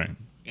 Right.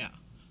 Yeah,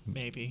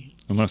 maybe.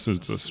 Unless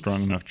it's a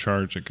strong enough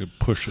charge it could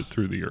push it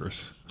through the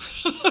earth.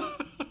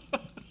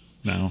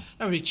 No.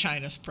 That would be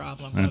China's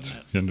problem, wouldn't it?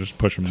 You can just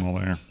push them all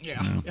there.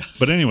 Yeah.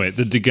 But anyway,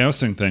 the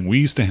degaussing thing, we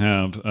used to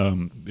have,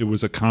 it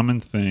was a common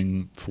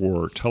thing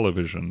for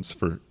televisions,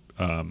 for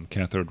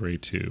cathode ray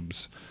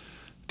tubes,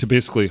 to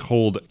basically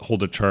hold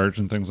a charge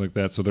and things like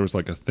that. So there was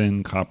like a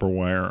thin copper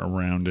wire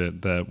around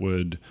it that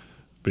would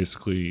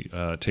basically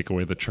take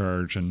away the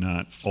charge and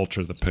not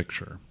alter the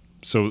picture.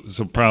 So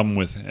problem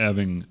with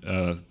having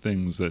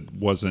things that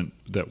wasn't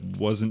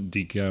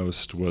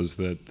degaussed was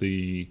that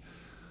the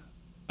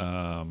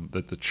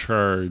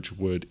charge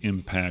would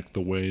impact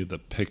the way the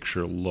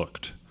picture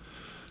looked.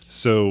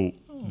 So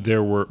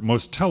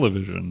most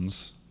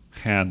televisions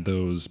had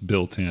those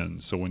built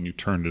in. So when you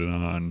turned it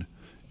on,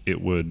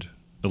 it would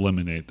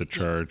eliminate the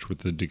charge with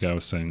the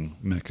degaussing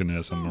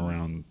mechanism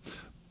around.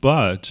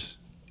 But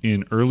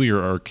in earlier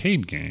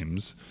arcade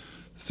games,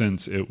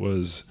 since it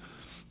was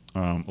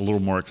a little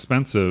more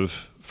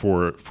expensive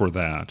for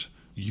that,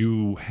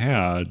 you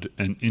had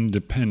an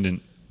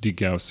independent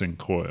degaussing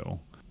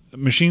coil.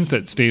 Machines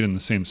that stayed in the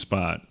same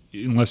spot,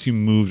 unless you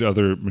moved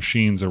other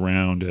machines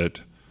around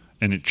it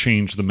and it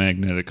changed the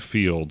magnetic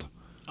field,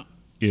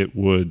 it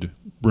would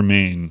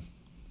remain,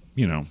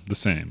 the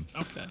same.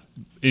 Okay.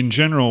 In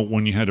general,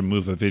 when you had to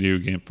move a video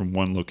game from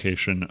one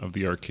location of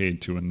the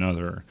arcade to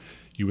another,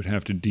 you would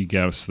have to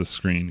degauss the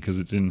screen because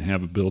it didn't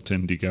have a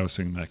built-in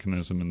degaussing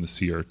mechanism in the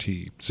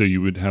CRT. So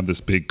you would have this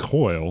big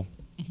coil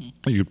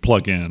that you'd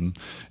plug in.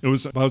 It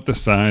was about the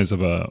size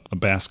of a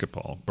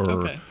basketball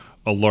or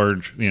a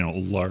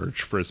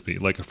large frisbee,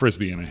 like a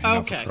frisbee and a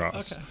half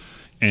across. Okay.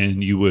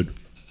 And you would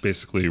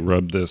basically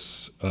rub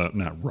this,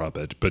 not rub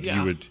it, but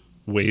you would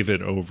wave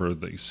it over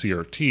the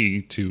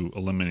CRT to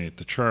eliminate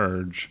the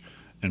charge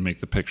and make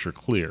the picture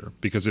clear.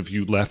 Because if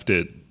you left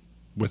it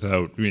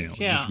without,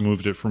 just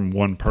moved it from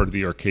one part of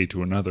the arcade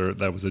to another,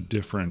 that was a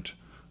different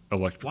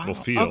electrical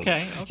field.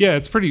 Okay. Yeah,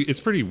 it's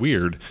pretty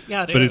weird.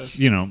 Yeah, but it's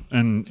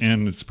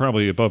and it's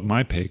probably above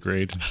my pay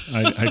grade.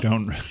 I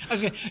don't.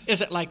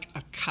 Is it like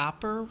a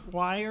copper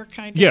wire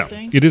kind of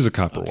thing? Yeah, it is a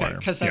copper wire.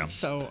 Because that's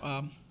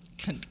so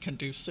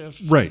conducive.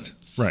 Right.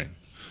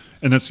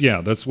 And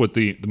that's what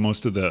the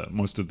most of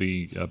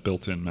the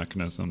built-in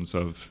mechanisms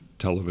of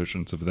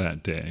televisions of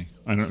that day.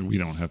 We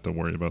don't have to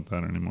worry about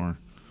that anymore.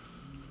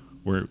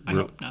 I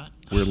hope not.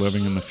 We're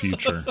living in the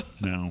future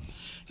now.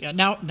 Yeah.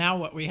 Now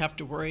what we have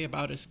to worry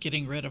about is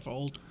getting rid of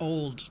old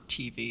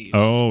TVs.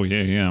 Oh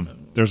yeah.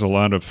 There's a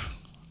lot of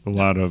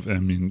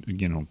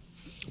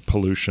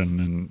pollution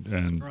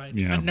and right.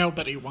 And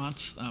nobody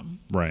wants them.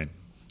 Right.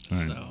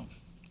 So.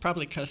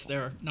 Probably because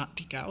they're not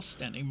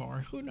degaussed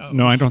anymore. Who knows?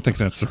 No, I don't think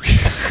that's the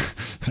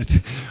I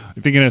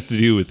think it has to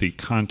do with the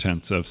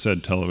contents of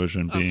said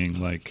television being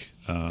like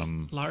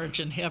large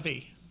and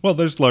heavy. Well,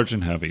 there's large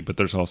and heavy, but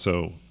there's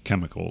also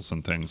chemicals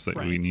and things that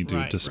we need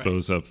to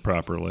dispose of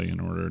properly in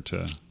order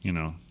to,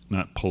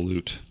 not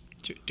pollute.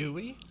 Do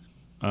we?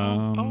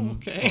 Well,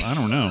 okay. I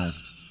don't know.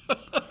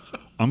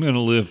 I'm going to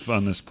live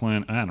on this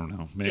planet. I don't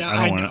know. Maybe,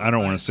 I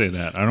don't want to say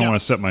that. I don't want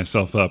to set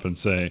myself up and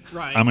say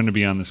I'm going to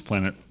be on this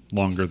planet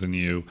longer than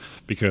you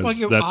because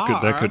that's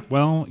good. That could.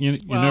 Well, you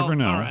never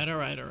know. All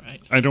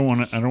right. I don't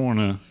want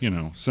to.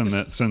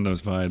 Send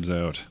those vibes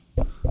out.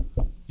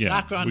 Yeah.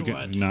 Knock on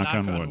wood. Knock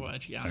on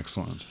wood. Yeah.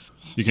 Excellent.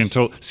 You can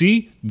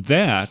see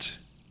that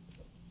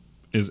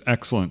is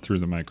excellent through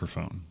the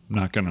microphone.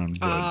 Knocking on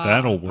wood.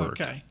 That'll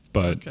work. Okay.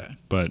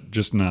 But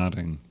just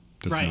nodding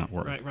does not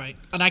work. Right.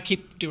 And I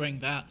keep doing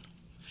that.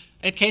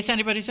 In case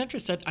anybody's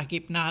interested, I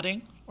keep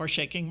nodding or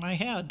shaking my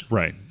head.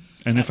 Right.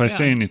 And if I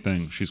say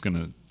anything, she's going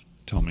to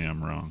tell me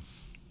I'm wrong.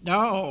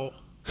 No.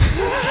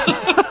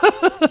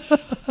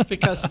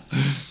 Because,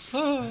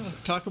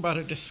 talk about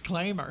a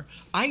disclaimer.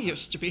 I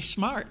used to be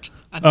smart.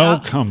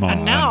 And come on.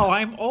 And now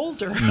I'm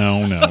older.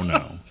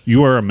 No.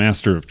 You are a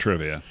master of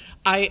trivia.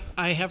 I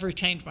have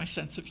retained my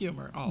sense of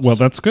humor also. Well,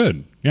 that's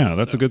good. Yeah,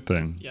 that's a good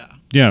thing.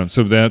 Yeah,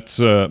 so that's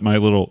my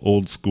little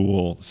old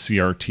school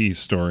CRT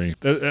story.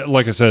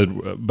 Like I said,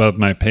 above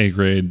my pay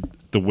grade,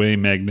 the way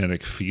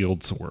magnetic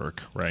fields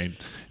work, right?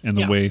 And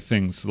the way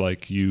things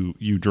like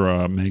you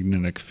draw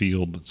magnetic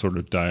field sort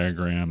of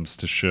diagrams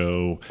to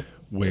show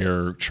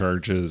where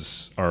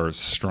charges are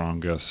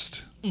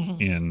strongest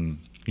in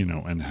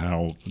and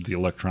how the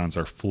electrons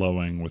are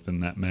flowing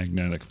within that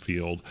magnetic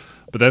field.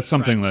 But that's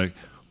something like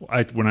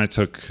when I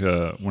took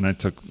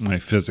my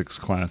physics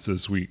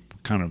classes, we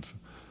kind of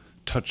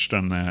touched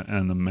on that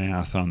and the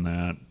math on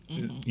that,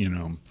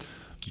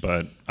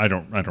 but I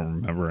don't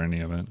remember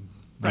any of it.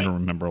 I don't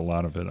remember a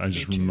lot of it. I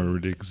just remember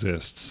it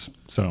exists.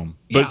 So,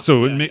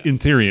 in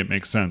theory, it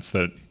makes sense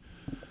that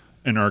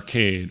an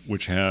arcade,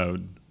 which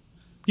had,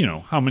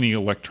 how many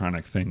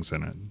electronic things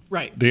in it,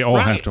 right? They all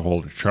have to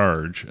hold a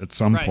charge at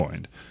some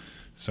point.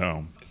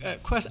 So,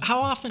 how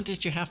often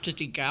did you have to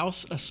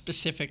degauss a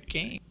specific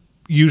game?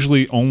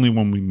 Usually, only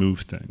when we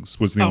moved things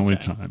was the only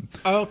time.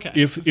 Okay.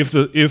 If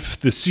the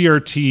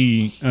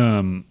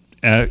CRT,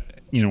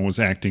 was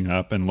acting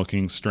up and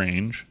looking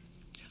strange,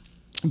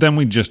 then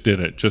we just did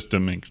it just to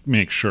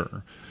make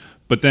sure.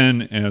 But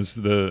then as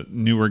the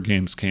newer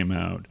games came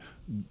out,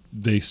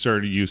 they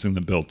started using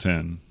the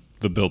built-in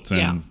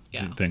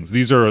things.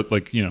 These are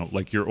like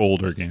your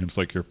older games,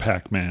 like your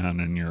Pac-Man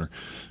and your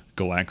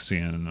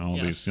Galaxian and all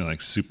these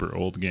like super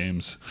old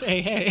games.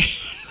 Hey.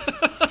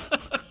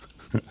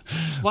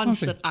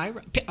 Ones that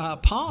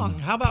Pong.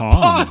 How about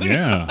Pong?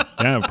 Yeah.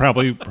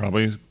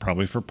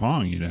 Probably for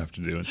Pong you'd have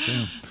to do it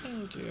too.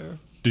 Oh dear.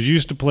 Did you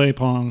used to play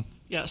Pong?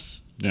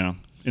 Yes. Yeah.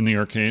 In the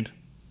arcade?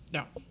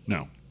 No.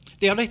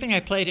 The only thing I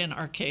played in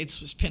arcades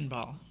was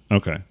pinball.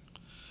 Okay.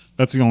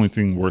 That's the only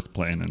thing worth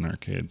playing in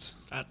arcades.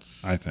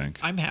 I think.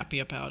 I'm happy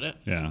about it.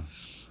 Yeah.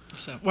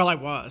 So, well, I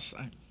was.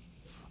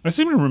 I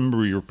seem to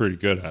remember you were pretty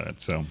good at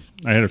it, so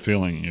I had a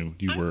feeling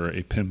you were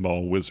a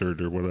pinball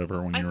wizard or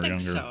whatever when you were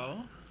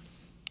younger.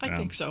 I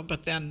think so.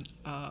 But then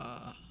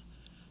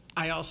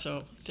I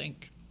also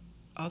think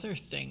other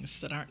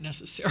things that aren't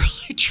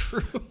necessarily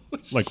true.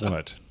 Like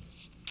what?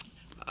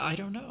 I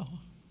don't know.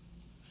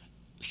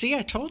 See,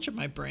 I told you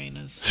my brain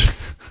is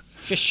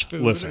fish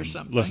food or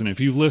something. Listen, if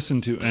you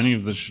listen to any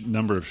of the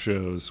number of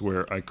shows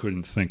where I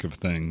couldn't think of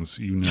things,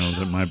 you know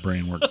that my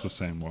brain works the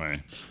same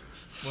way.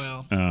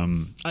 Well,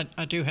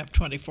 I do have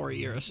 24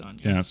 years on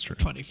you. Yeah, that's true.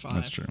 25.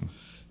 That's true.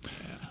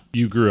 Yeah.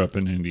 You grew up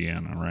in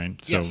Indiana, right?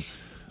 Yes.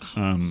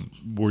 So,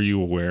 were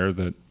you aware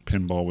that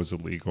pinball was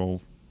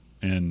illegal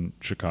in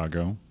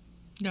Chicago?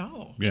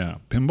 No. Yeah,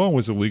 pinball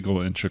was illegal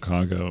in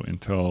Chicago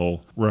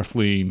until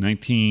roughly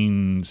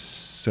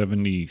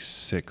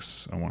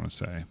 1976, I want to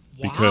say.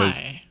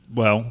 Why?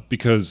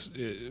 Because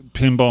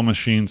pinball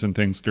machines and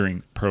things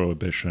during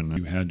Prohibition,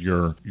 you had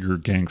your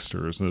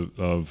gangsters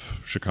of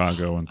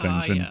Chicago and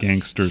things, and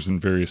gangsters in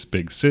various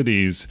big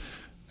cities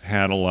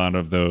had a lot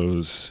of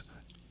those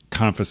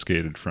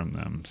confiscated from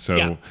them.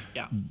 So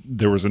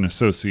there was an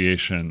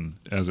association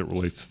as it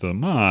relates to the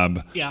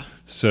mob. Yeah.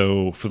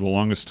 So for the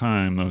longest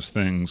time, those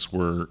things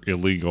were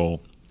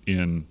illegal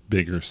in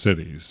bigger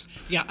cities.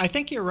 Yeah, I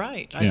think you're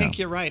right. I think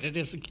you're right. It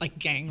is like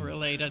gang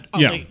related.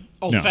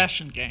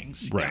 Old-fashioned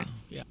gangs. Right.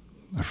 Yeah.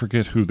 I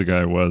forget who the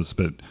guy was,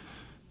 but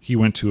he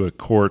went to a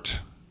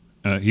court.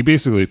 He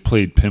basically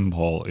played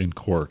pinball in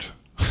court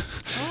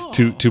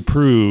to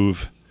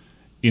prove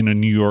in a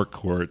New York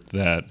court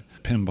that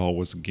pinball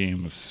was a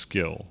game of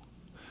skill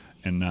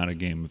and not a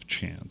game of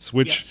chance,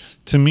 which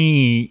to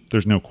me,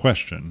 there's no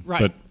question.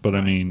 Right. But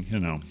I mean,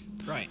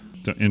 Right.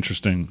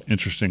 Interesting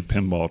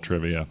pinball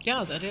trivia.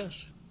 Yeah, that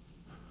is.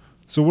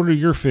 So what are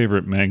your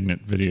favorite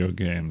magnet video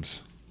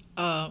games?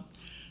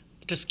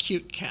 Does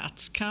Cute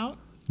Cats count?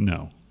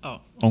 No.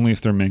 Oh. Only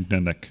if they're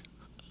magnetic.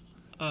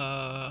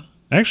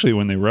 Actually,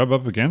 when they rub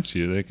up against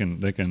you, they can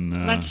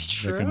That's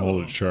true. They can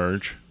hold a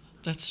charge.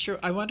 That's true.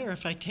 I wonder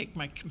if I take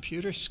my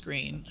computer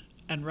screen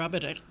and rub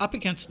it up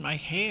against my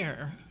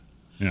hair.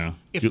 Yeah.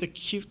 If the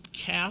cute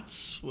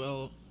cats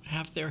will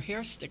have their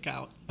hair stick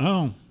out.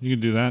 Oh, you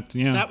could do that.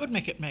 Yeah. That would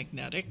make it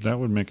magnetic. That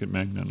would make it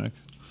magnetic.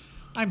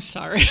 I'm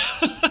sorry.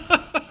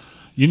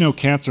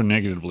 Cats are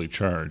negatively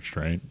charged,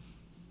 right?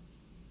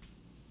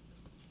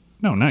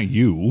 No, not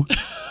you.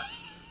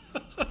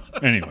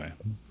 Anyway,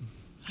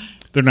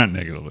 they're not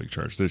negatively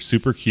charged. They're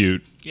super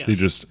cute. Yes. They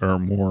just are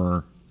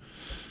more.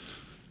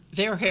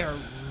 Their hair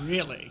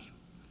really,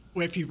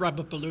 if you rub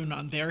a balloon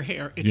on their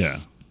hair,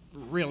 it's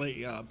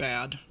really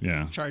bad.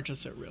 Yeah.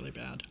 Charges it really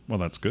bad. Well,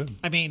 that's good.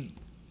 I mean,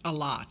 a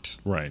lot.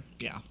 Right.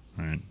 Yeah.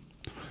 Right.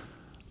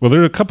 Well,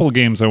 there are a couple of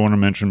games I want to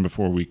mention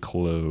before we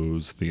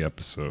close the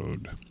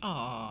episode.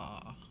 Aww.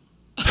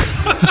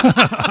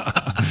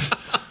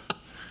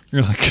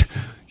 You're like,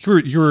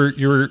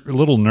 you're a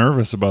little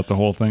nervous about the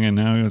whole thing, and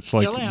now it's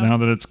Still like am. now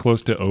that it's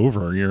close to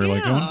over, you're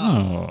like,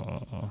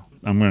 oh.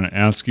 I'm going to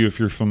ask you if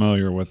you're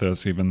familiar with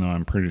this, even though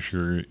I'm pretty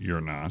sure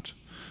you're not.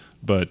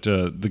 But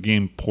the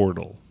game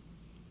Portal.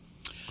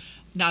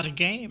 Not a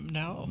game,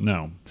 no.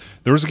 No.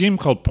 There was a game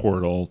called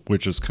Portal,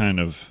 which is kind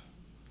of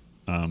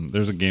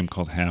there's a game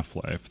called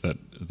Half-Life that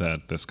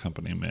this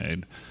company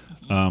made,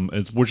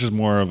 which is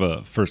more of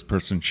a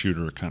first-person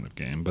shooter kind of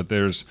game. But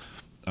there's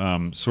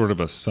sort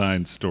of a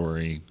side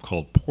story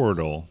called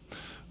Portal,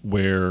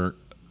 where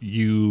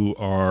you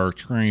are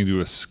trying to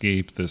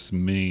escape this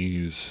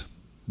maze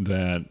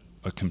that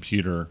a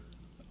computer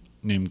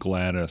named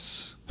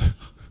Gladys,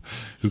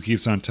 who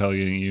keeps on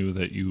telling you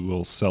that you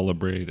will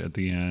celebrate at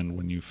the end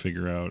when you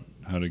figure out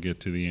how to get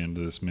to the end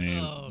of this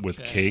maze with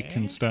cake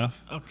and stuff.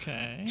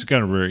 Okay. She's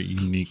got a very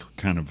unique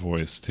kind of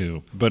voice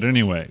too. But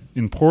anyway,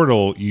 in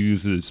Portal, you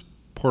use these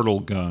portal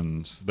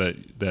guns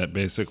that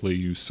basically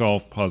you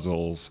solve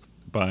puzzles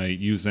by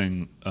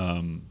using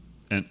an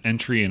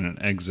entry and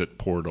an exit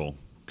portal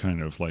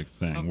kind of like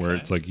thing, where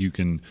it's like you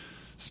can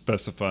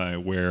specify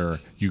where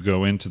you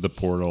go into the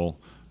portal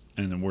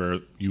and then where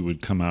you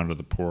would come out of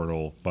the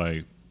portal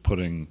by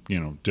putting,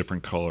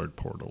 different colored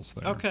portals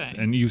there. Okay.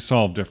 And you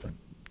solve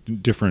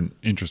different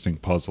interesting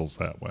puzzles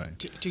that way.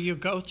 Do you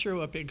go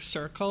through a big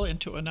circle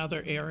into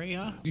another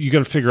area? You got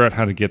to figure out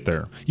how to get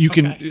there. You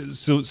can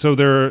so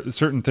there are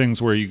certain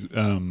things where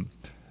you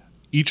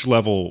each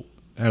level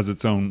has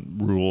its own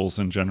rules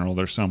in general.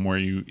 There's some where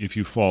if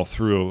you fall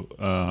through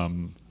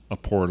a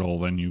portal,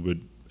 then you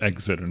would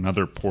exit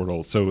another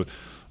portal. So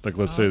like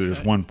let's say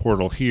there's one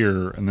portal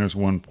here and there's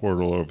one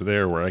portal over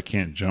there where I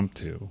can't jump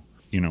to.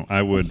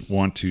 I would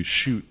want to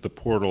shoot the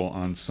portal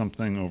on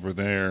something over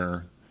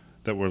there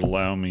that would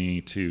allow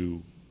me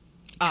to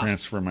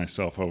transfer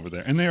myself over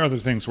there. And there are other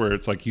things where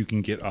it's like you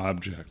can get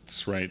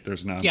objects, right?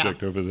 There's an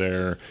object over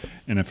there,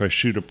 and if I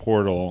shoot a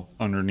portal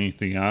underneath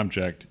the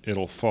object,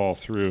 it'll fall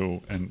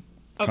through and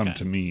come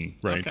to me,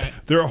 right? Okay.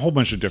 There are a whole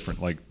bunch of different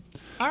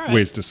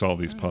ways to solve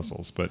these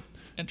puzzles, but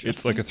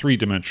it's like a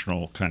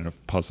three-dimensional kind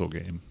of puzzle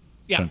game,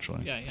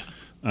 essentially.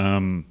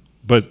 Yeah.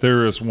 But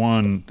there is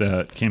one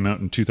that came out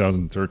in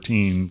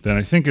 2013 that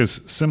I think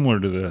is similar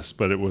to this,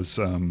 but it was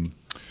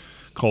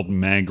called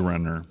Mag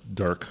Runner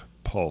Dark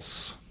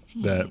Pulse.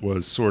 That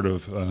was sort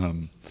of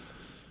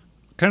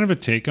kind of a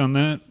take on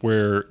that,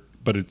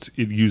 but it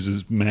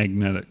uses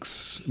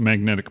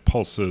magnetic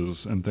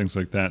pulses and things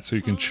like that, so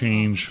you can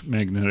change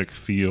magnetic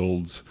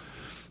fields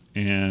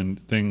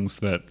and things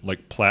that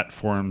like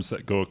platforms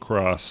that go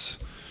across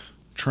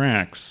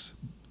tracks.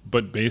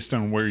 But based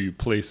on where you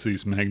place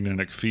these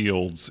magnetic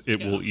fields,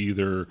 it will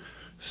either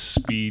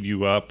speed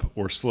you up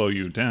or slow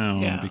you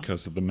down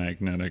because of the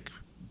magnetic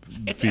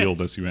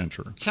field as you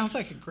enter. Sounds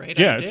like a great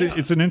idea. Yeah,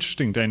 it's an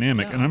interesting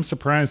dynamic, and I'm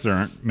surprised there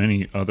aren't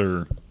many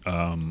other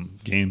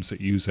games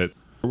that use it.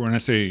 When I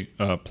say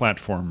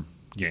platform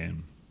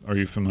game, are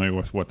you familiar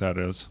with what that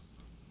is?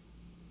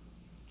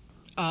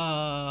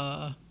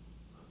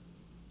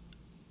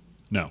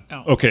 No.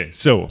 Oh. Okay,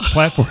 so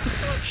platform.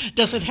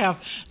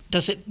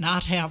 Does it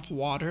not have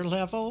water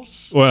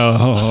levels?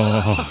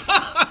 Well,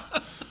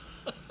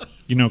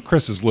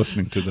 Chris is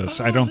listening to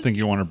this. I don't think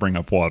you want to bring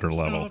up water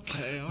level.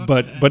 Okay.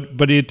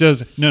 But it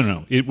does.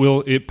 No.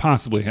 It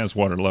possibly has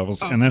water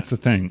levels, and that's the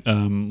thing.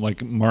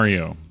 Like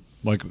Mario,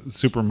 like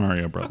Super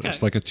Mario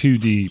Brothers, like a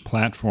 2D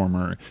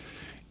platformer.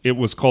 It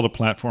was called a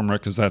platformer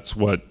because that's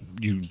what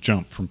you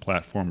jump from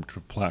platform to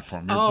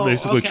platform. You're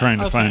basically trying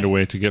to find a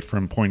way to get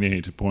from point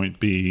A to point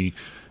B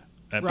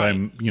by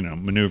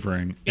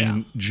maneuvering. Yeah.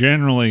 And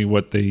generally,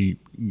 what they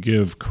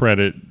give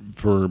credit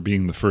for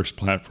being the first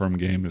platform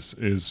game is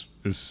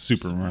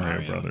Super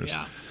Mario Brothers.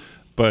 Yeah.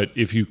 But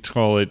if you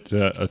call it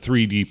a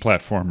 3D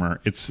platformer,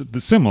 it's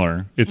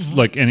similar. It's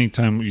like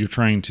anytime you're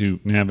trying to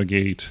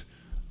navigate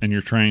and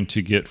you're trying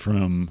to get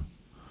from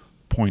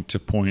point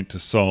to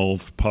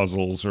solve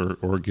puzzles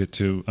or get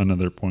to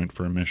another point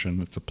for a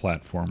mission. It's a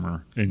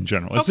platformer in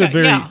general. It's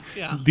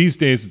these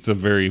days it's a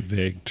very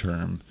vague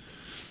term.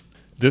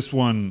 This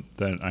one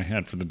that I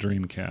had for the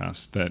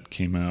Dreamcast that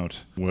came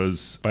out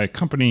was by a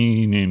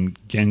company named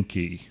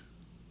Genki.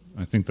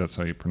 I think that's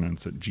how you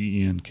pronounce it,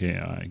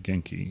 Genki,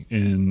 Genki,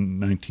 in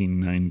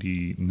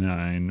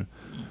 1999.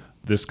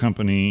 This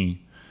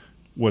company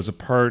was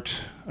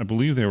I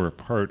believe they were a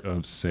part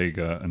of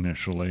Sega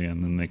initially,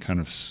 and then a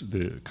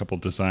couple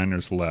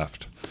designers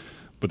left.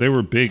 But they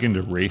were big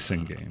into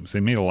racing games. They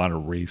made a lot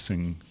of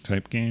racing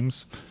type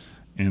games.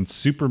 And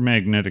Super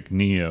Magnetic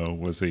Neo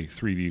was a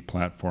 3D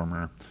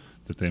platformer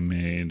that they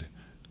made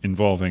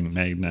involving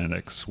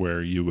magnetics,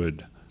 where you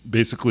would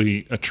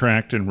basically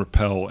attract and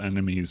repel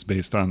enemies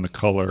based on the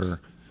color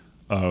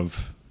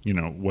of,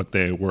 what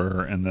they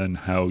were, and then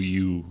how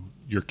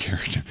your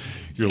character,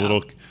 your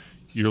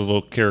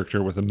little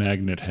character with a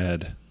magnet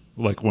head,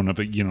 like one of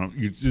the,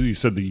 you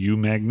said the U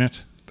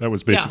magnet. That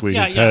was basically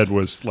his head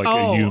was like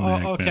a U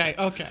magnet.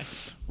 Okay.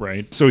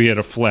 Right. So he had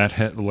a flat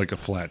head, like a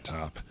flat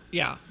top.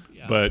 Yeah.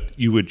 But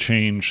you would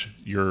change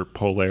your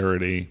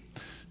polarity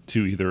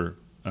to either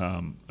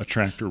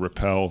attract or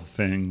repel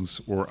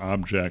things or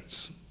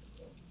objects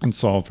and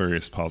solve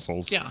various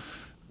puzzles. Yeah.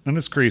 Not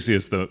as crazy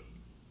as the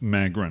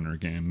Mag Runner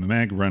game. The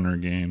Mag Runner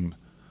game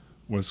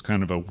was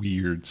kind of a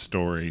weird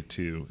story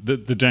too. The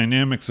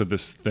dynamics of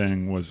this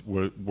thing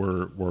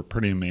were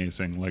pretty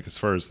amazing. Like as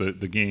far as the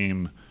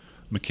game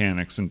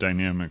mechanics and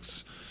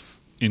dynamics,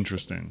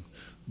 interesting.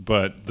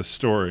 But the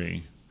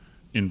story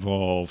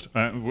involved.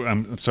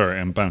 I'm sorry,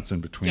 I'm bouncing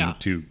between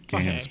two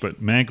games.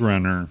 But Mag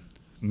Runner,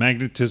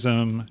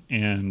 magnetism,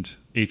 and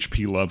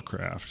H.P.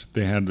 Lovecraft.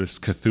 They had this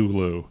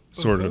Cthulhu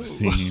sort of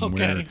theme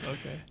where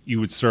you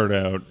would start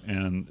out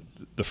and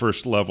the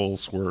first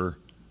levels were,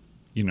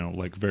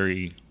 like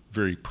very,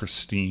 very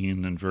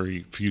pristine and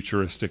very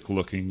futuristic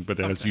looking. But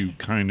as you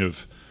kind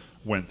of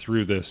went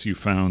through this, you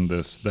found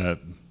that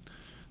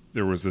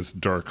there was this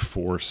dark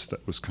force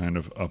that was kind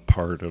of a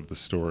part of the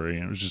story,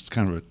 and it was just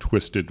kind of a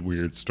twisted,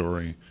 weird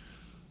story.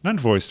 Not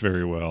voiced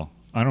very well.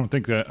 I don't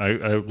think that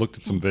I looked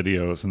at some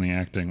videos and the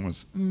acting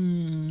was.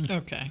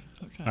 Okay.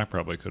 I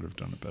probably could have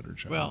done a better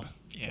job. Well,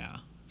 yeah,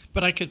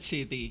 but I could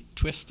see the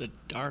twisted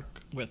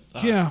dark with.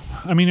 Yeah,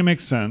 I mean it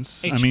makes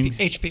sense.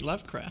 H.P.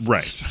 Lovecraft.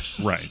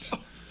 Right.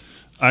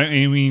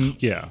 I mean,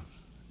 yeah,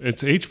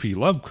 it's H.P.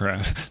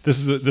 Lovecraft.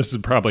 This is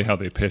probably how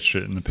they pitched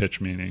it in the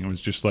pitch meeting. It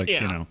was just like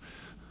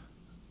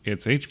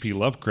it's H.P.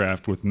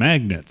 Lovecraft with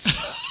magnets.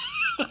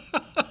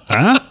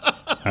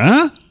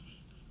 Huh?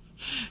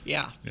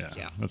 Yeah.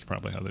 That's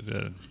probably how they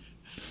did it.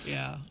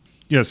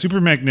 Yeah. Super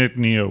Magnetic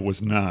Neo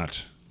was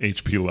not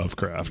H.P.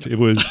 Lovecraft. It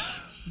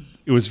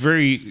was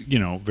very,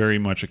 very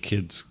much a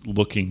kids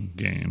looking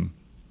game.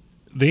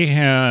 They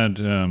had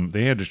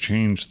to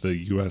change the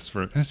U.S.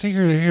 version.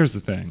 Here's the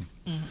thing.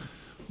 Mm-hmm.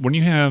 When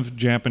you have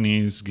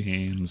Japanese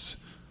games,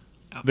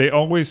 they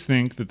always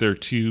think that they're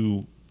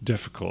too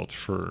difficult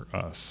for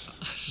us,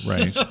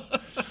 right?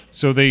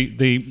 So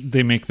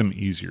they make them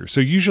easier. So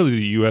usually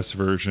the U.S.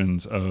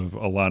 versions of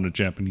a lot of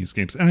Japanese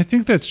games, and I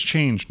think that's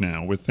changed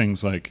now with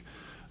things like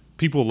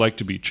people like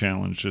to be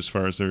challenged as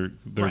far as their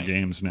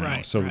games now.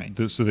 Right, so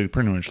they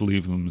pretty much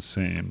leave them the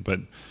same. But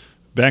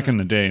back in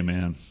the day,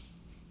 man,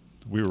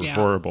 we were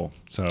horrible.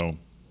 So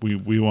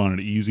we wanted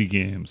easy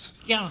games.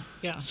 Yeah.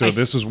 So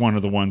this was one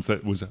of the ones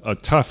that was a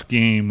tough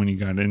game when you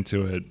got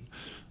into it.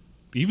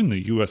 Even the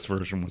U.S.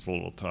 version was a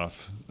little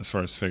tough as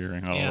far as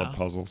figuring out all the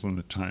puzzles and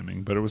the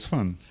timing, but it was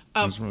fun.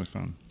 It was really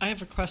fun. I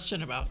have a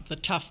question about the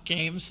tough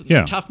games and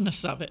the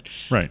toughness of it.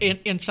 Right.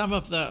 In some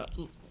of the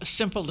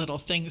simple little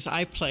things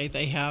I play,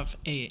 they have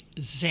a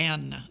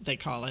Zen, they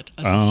call it,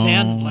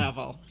 Zen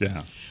level.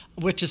 Yeah.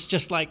 Which is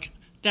just like,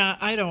 nah,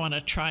 I don't want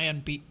to try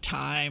and beat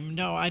time.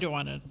 No, I don't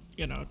want to,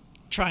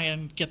 try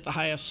and get the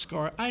highest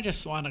score. I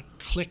just want to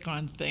click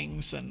on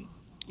things and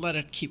let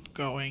it keep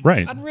going.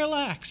 Right. And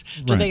relax.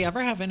 Do they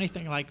ever have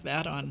anything like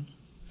that on?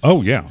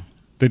 Oh, yeah.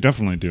 They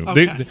definitely do.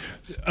 Okay.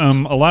 A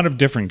lot of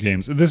different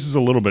games. This is a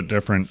little bit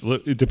different.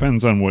 It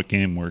depends on what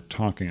game we're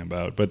talking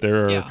about. But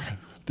there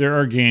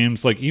are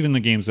games, like even the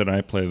games that I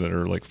play that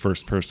are like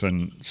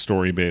first-person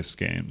story-based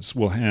games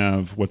will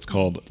have what's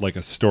called like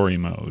a story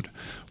mode,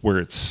 where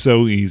it's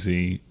so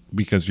easy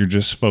because you're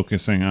just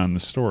focusing on the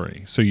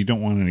story. So you don't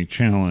want any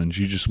challenge.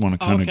 You just want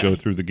to kind of go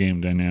through the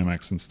game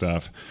dynamics and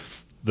stuff.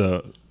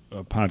 The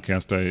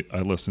podcast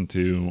I listen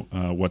to,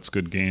 What's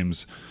Good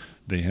Games,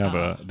 they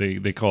have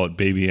they call it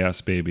baby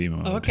ass baby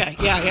mode. Okay,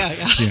 yeah.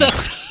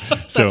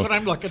 That's what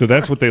I'm looking for. So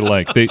that's what they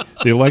like. They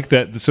like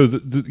that. So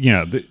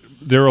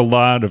there are a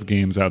lot of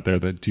games out there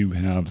that do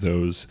have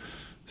those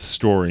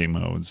story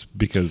modes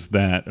because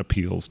that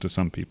appeals to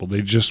some people.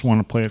 They just want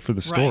to play it for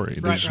the story.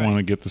 They just want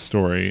to get the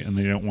story, and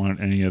they don't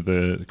want any of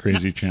the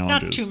crazy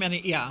challenges. Not too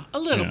many. Yeah, a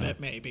little bit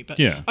maybe, but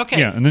okay.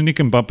 Yeah, and then you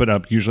can bump it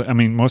up. Usually, I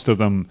mean, most of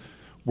them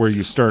where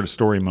you start a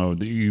story mode,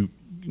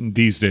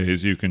 these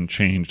days you can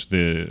change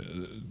the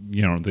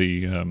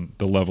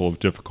level of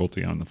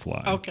difficulty on the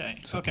fly.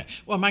 Okay.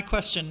 Well, my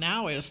question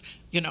now is,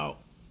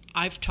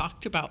 I've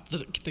talked about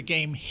the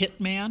game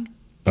Hitman.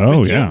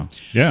 Oh, yeah.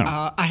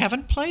 I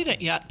haven't played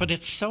it yet, but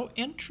it's so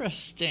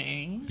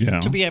interesting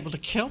to be able to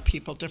kill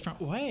people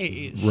different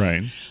ways.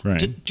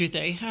 Right. Do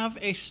they have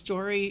a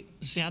story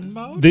Zen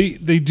mode?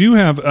 They do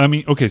have. I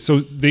mean, okay,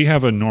 so they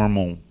have a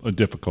normal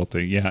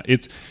difficulty. Yeah,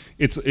 it's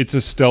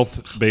a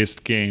stealth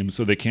based game,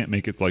 so they can't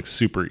make it like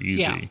super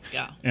easy.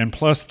 Yeah. And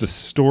plus the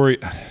story.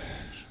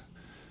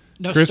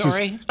 No Chris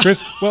story.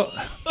 Well,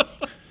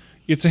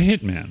 it's a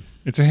Hitman.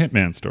 It's a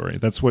Hitman story.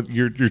 That's what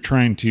you're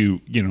trying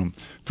to.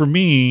 For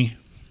me.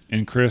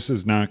 And Chris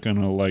is not going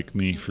to like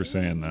me for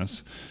saying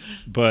this,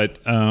 but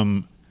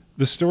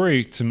the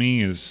story to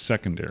me is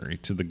secondary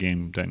to the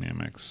game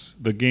dynamics.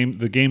 The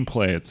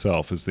gameplay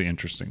itself is the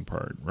interesting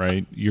part,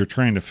 right? You're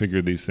trying to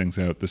figure these things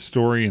out. The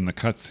story and the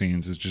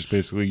cutscenes is just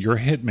basically you're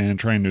a hitman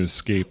trying to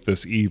escape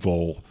this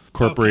evil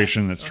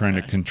corporation that's trying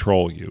to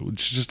control you.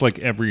 It's just like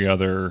every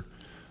other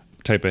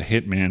type of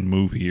Hitman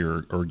movie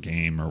or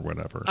game or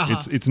whatever.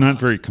 It's not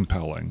very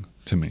compelling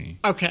to me.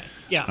 Okay,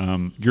 yeah.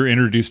 You're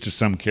introduced to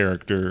some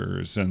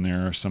characters and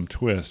there are some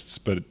twists,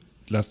 but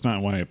that's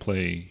not why I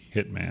play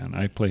Hitman.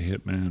 I play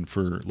Hitman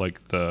for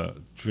like the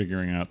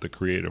figuring out the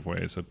creative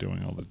ways of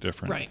doing all the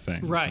different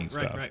things and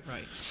stuff.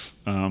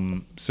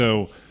 Right.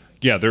 So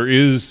yeah, there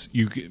is.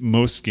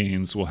 Most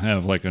games will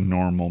have like a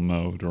normal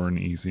mode or an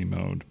easy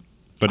mode,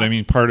 but I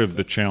mean, part of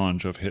the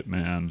challenge of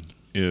Hitman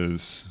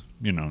is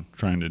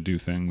trying to do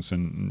things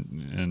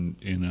and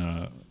in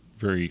a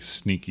very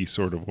sneaky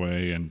sort of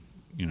way and.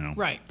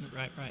 Right.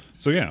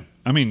 So yeah,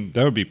 I mean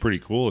that would be pretty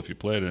cool if you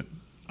played it.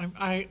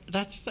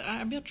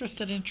 I'm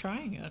interested in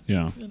trying it.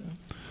 Yeah,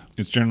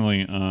 it's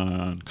generally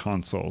on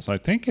consoles. I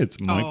think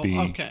it might be.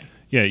 Okay.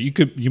 Yeah,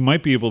 you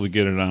might be able to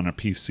get it on a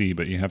PC,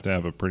 but you have to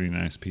have a pretty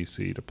nice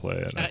PC to play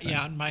it.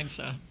 And mine's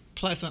a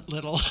pleasant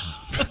little,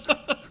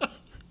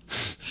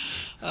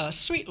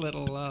 sweet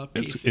little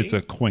PC. It's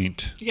a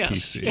quaint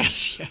PC.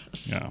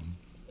 Yes. Yeah.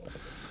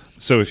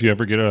 So if you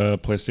ever get a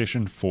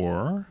PlayStation 4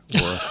 or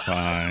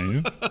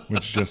 5,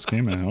 which just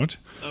came out,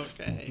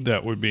 Okay.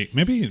 that would be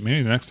maybe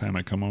the next time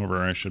I come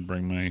over, I should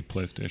bring my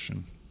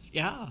PlayStation.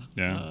 Yeah.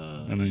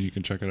 Yeah, and then you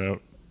can check it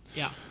out,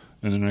 Yeah.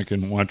 and then I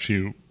can watch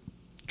you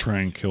try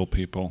and kill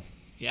people,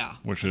 Yeah.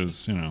 which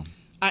is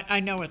I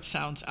know it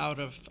sounds out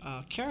of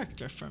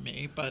character for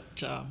me,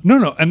 but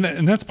No,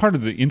 and that's part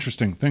of the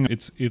interesting thing.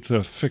 It's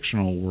a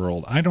fictional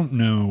world. I don't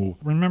know.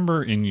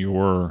 Remember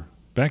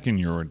back in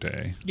your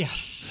day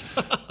yes.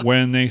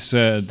 when they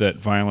said that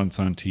violence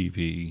on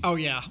TV Oh,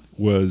 yeah.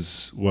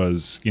 was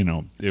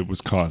it was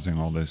causing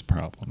all these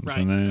problems, Right,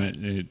 and then right.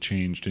 it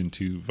changed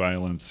into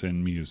violence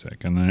in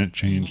music, and then it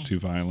changed to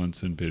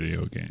violence in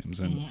video games,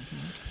 and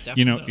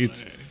Definitely.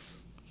 it's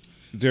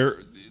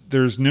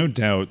there's no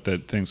doubt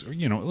that things,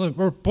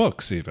 or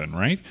books even,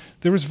 right?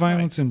 There was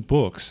violence in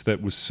books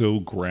that was so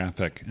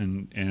graphic,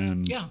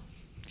 and Yeah.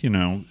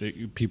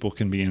 people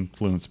can be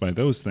influenced by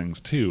those things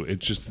too.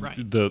 It's just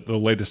Right. the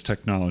latest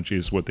technology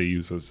is what they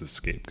use as a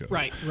scapegoat.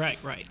 Right.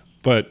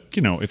 But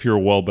if you're a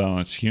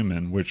well-balanced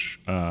human, which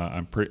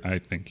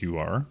I think you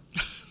are,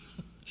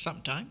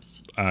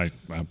 Sometimes. I'm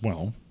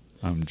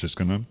just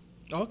gonna.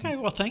 Okay,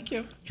 well, thank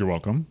you. You're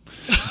welcome.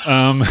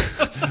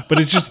 But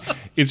it's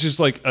just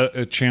like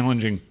a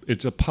challenging.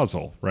 It's a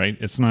puzzle, right?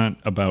 It's not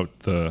about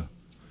the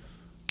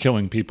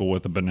killing people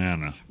with a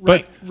banana.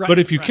 Right, But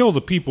if you right. kill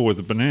the people with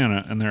a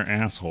banana and they're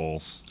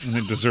assholes and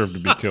they deserve to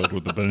be killed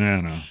with a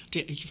banana,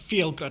 You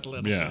feel good a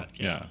little bit.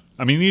 yeah.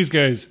 I mean,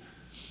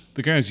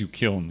 the guys you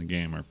kill in the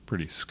game are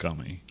pretty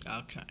scummy.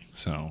 Okay.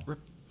 So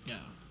Yeah.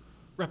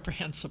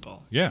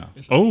 Reprehensible. yeah.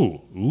 Is it?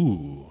 Oh,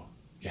 ooh.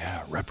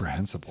 Yeah,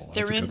 reprehensible.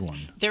 That's a good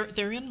one.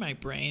 They're in my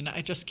brain.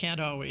 I just can't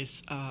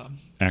always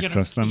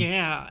Access them?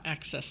 Yeah,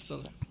 access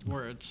the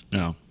words.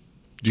 Yeah.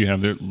 Do you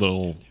have the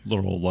little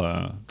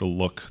the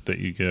look that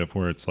you give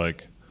where it's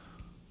like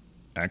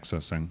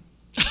accessing,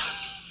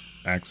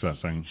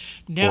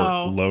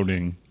 No. or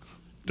loading,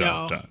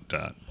 No.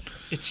 dot.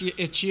 It's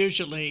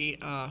usually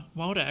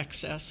won't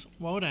access.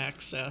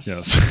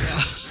 Yes.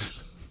 Yeah.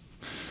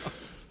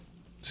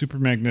 Super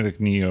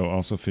Magnetic Neo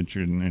also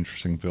featured an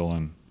interesting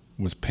villain.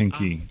 Was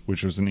Pinky,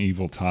 which was an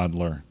evil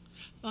toddler.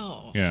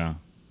 Oh. Yeah,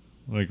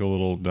 like a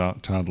little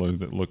toddler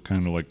that looked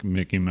kind of like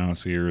Mickey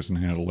Mouse ears and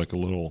had like a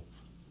little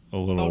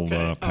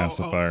Okay.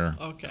 pacifier,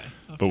 Okay.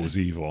 but was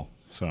evil.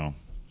 So,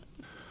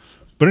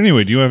 but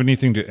anyway, do you have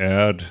anything to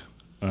add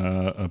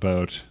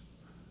about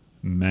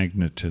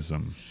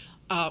magnetism?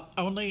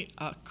 Only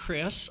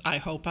Chris. I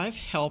hope I've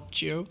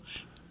helped you.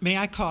 May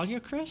I call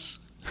you Chris?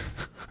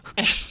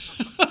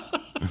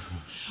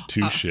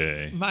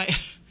 Touche. My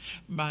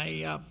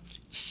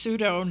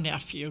pseudo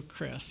nephew,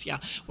 Chris. Yeah.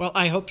 Well,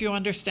 I hope you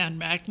understand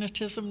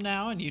magnetism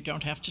now, and you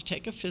don't have to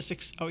take a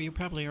physics. Oh, you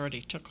probably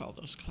already took all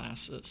those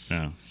classes.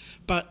 Yeah.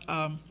 But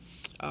I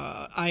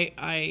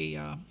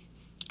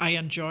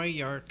enjoy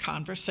your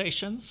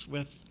conversations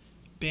with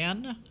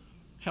Ben.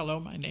 Hello,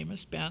 my name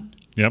is Ben.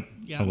 Yep.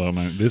 Yeah. Hello,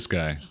 this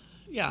guy.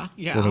 Yeah.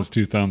 What has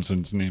two thumbs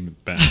and his name is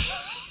Ben.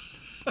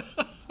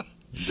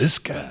 This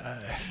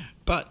guy.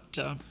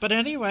 But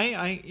anyway,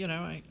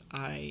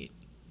 I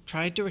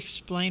tried to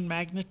explain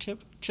magnetism.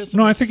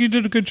 No, I think you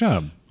did a good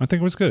job. I think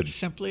it was good. as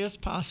simply as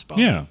possible.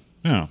 Yeah.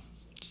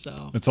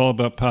 So It's all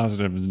about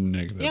positives and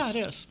negatives. yeah, it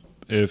is.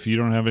 If you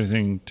don't have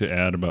anything to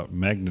add about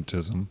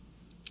magnetism,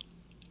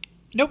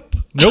 Nope.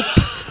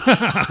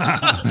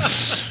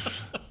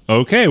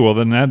 okay, well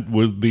then that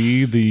would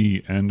be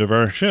the end of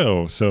our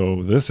show.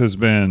 So this has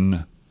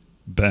been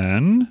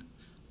Ben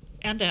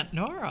And Aunt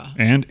Nora.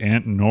 and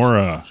Aunt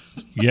Nora.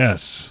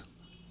 Yes,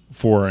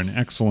 for an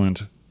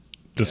excellent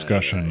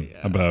discussion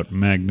about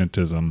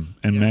magnetism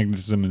and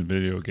magnetism in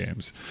video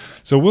games.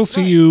 So we'll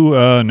see you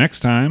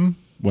next time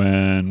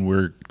when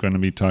we're going to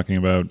be talking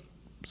about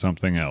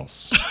something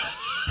else.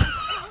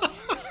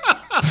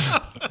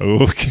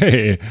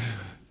 Okay.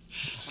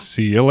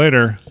 See you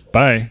later.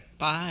 Bye.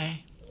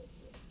 Bye.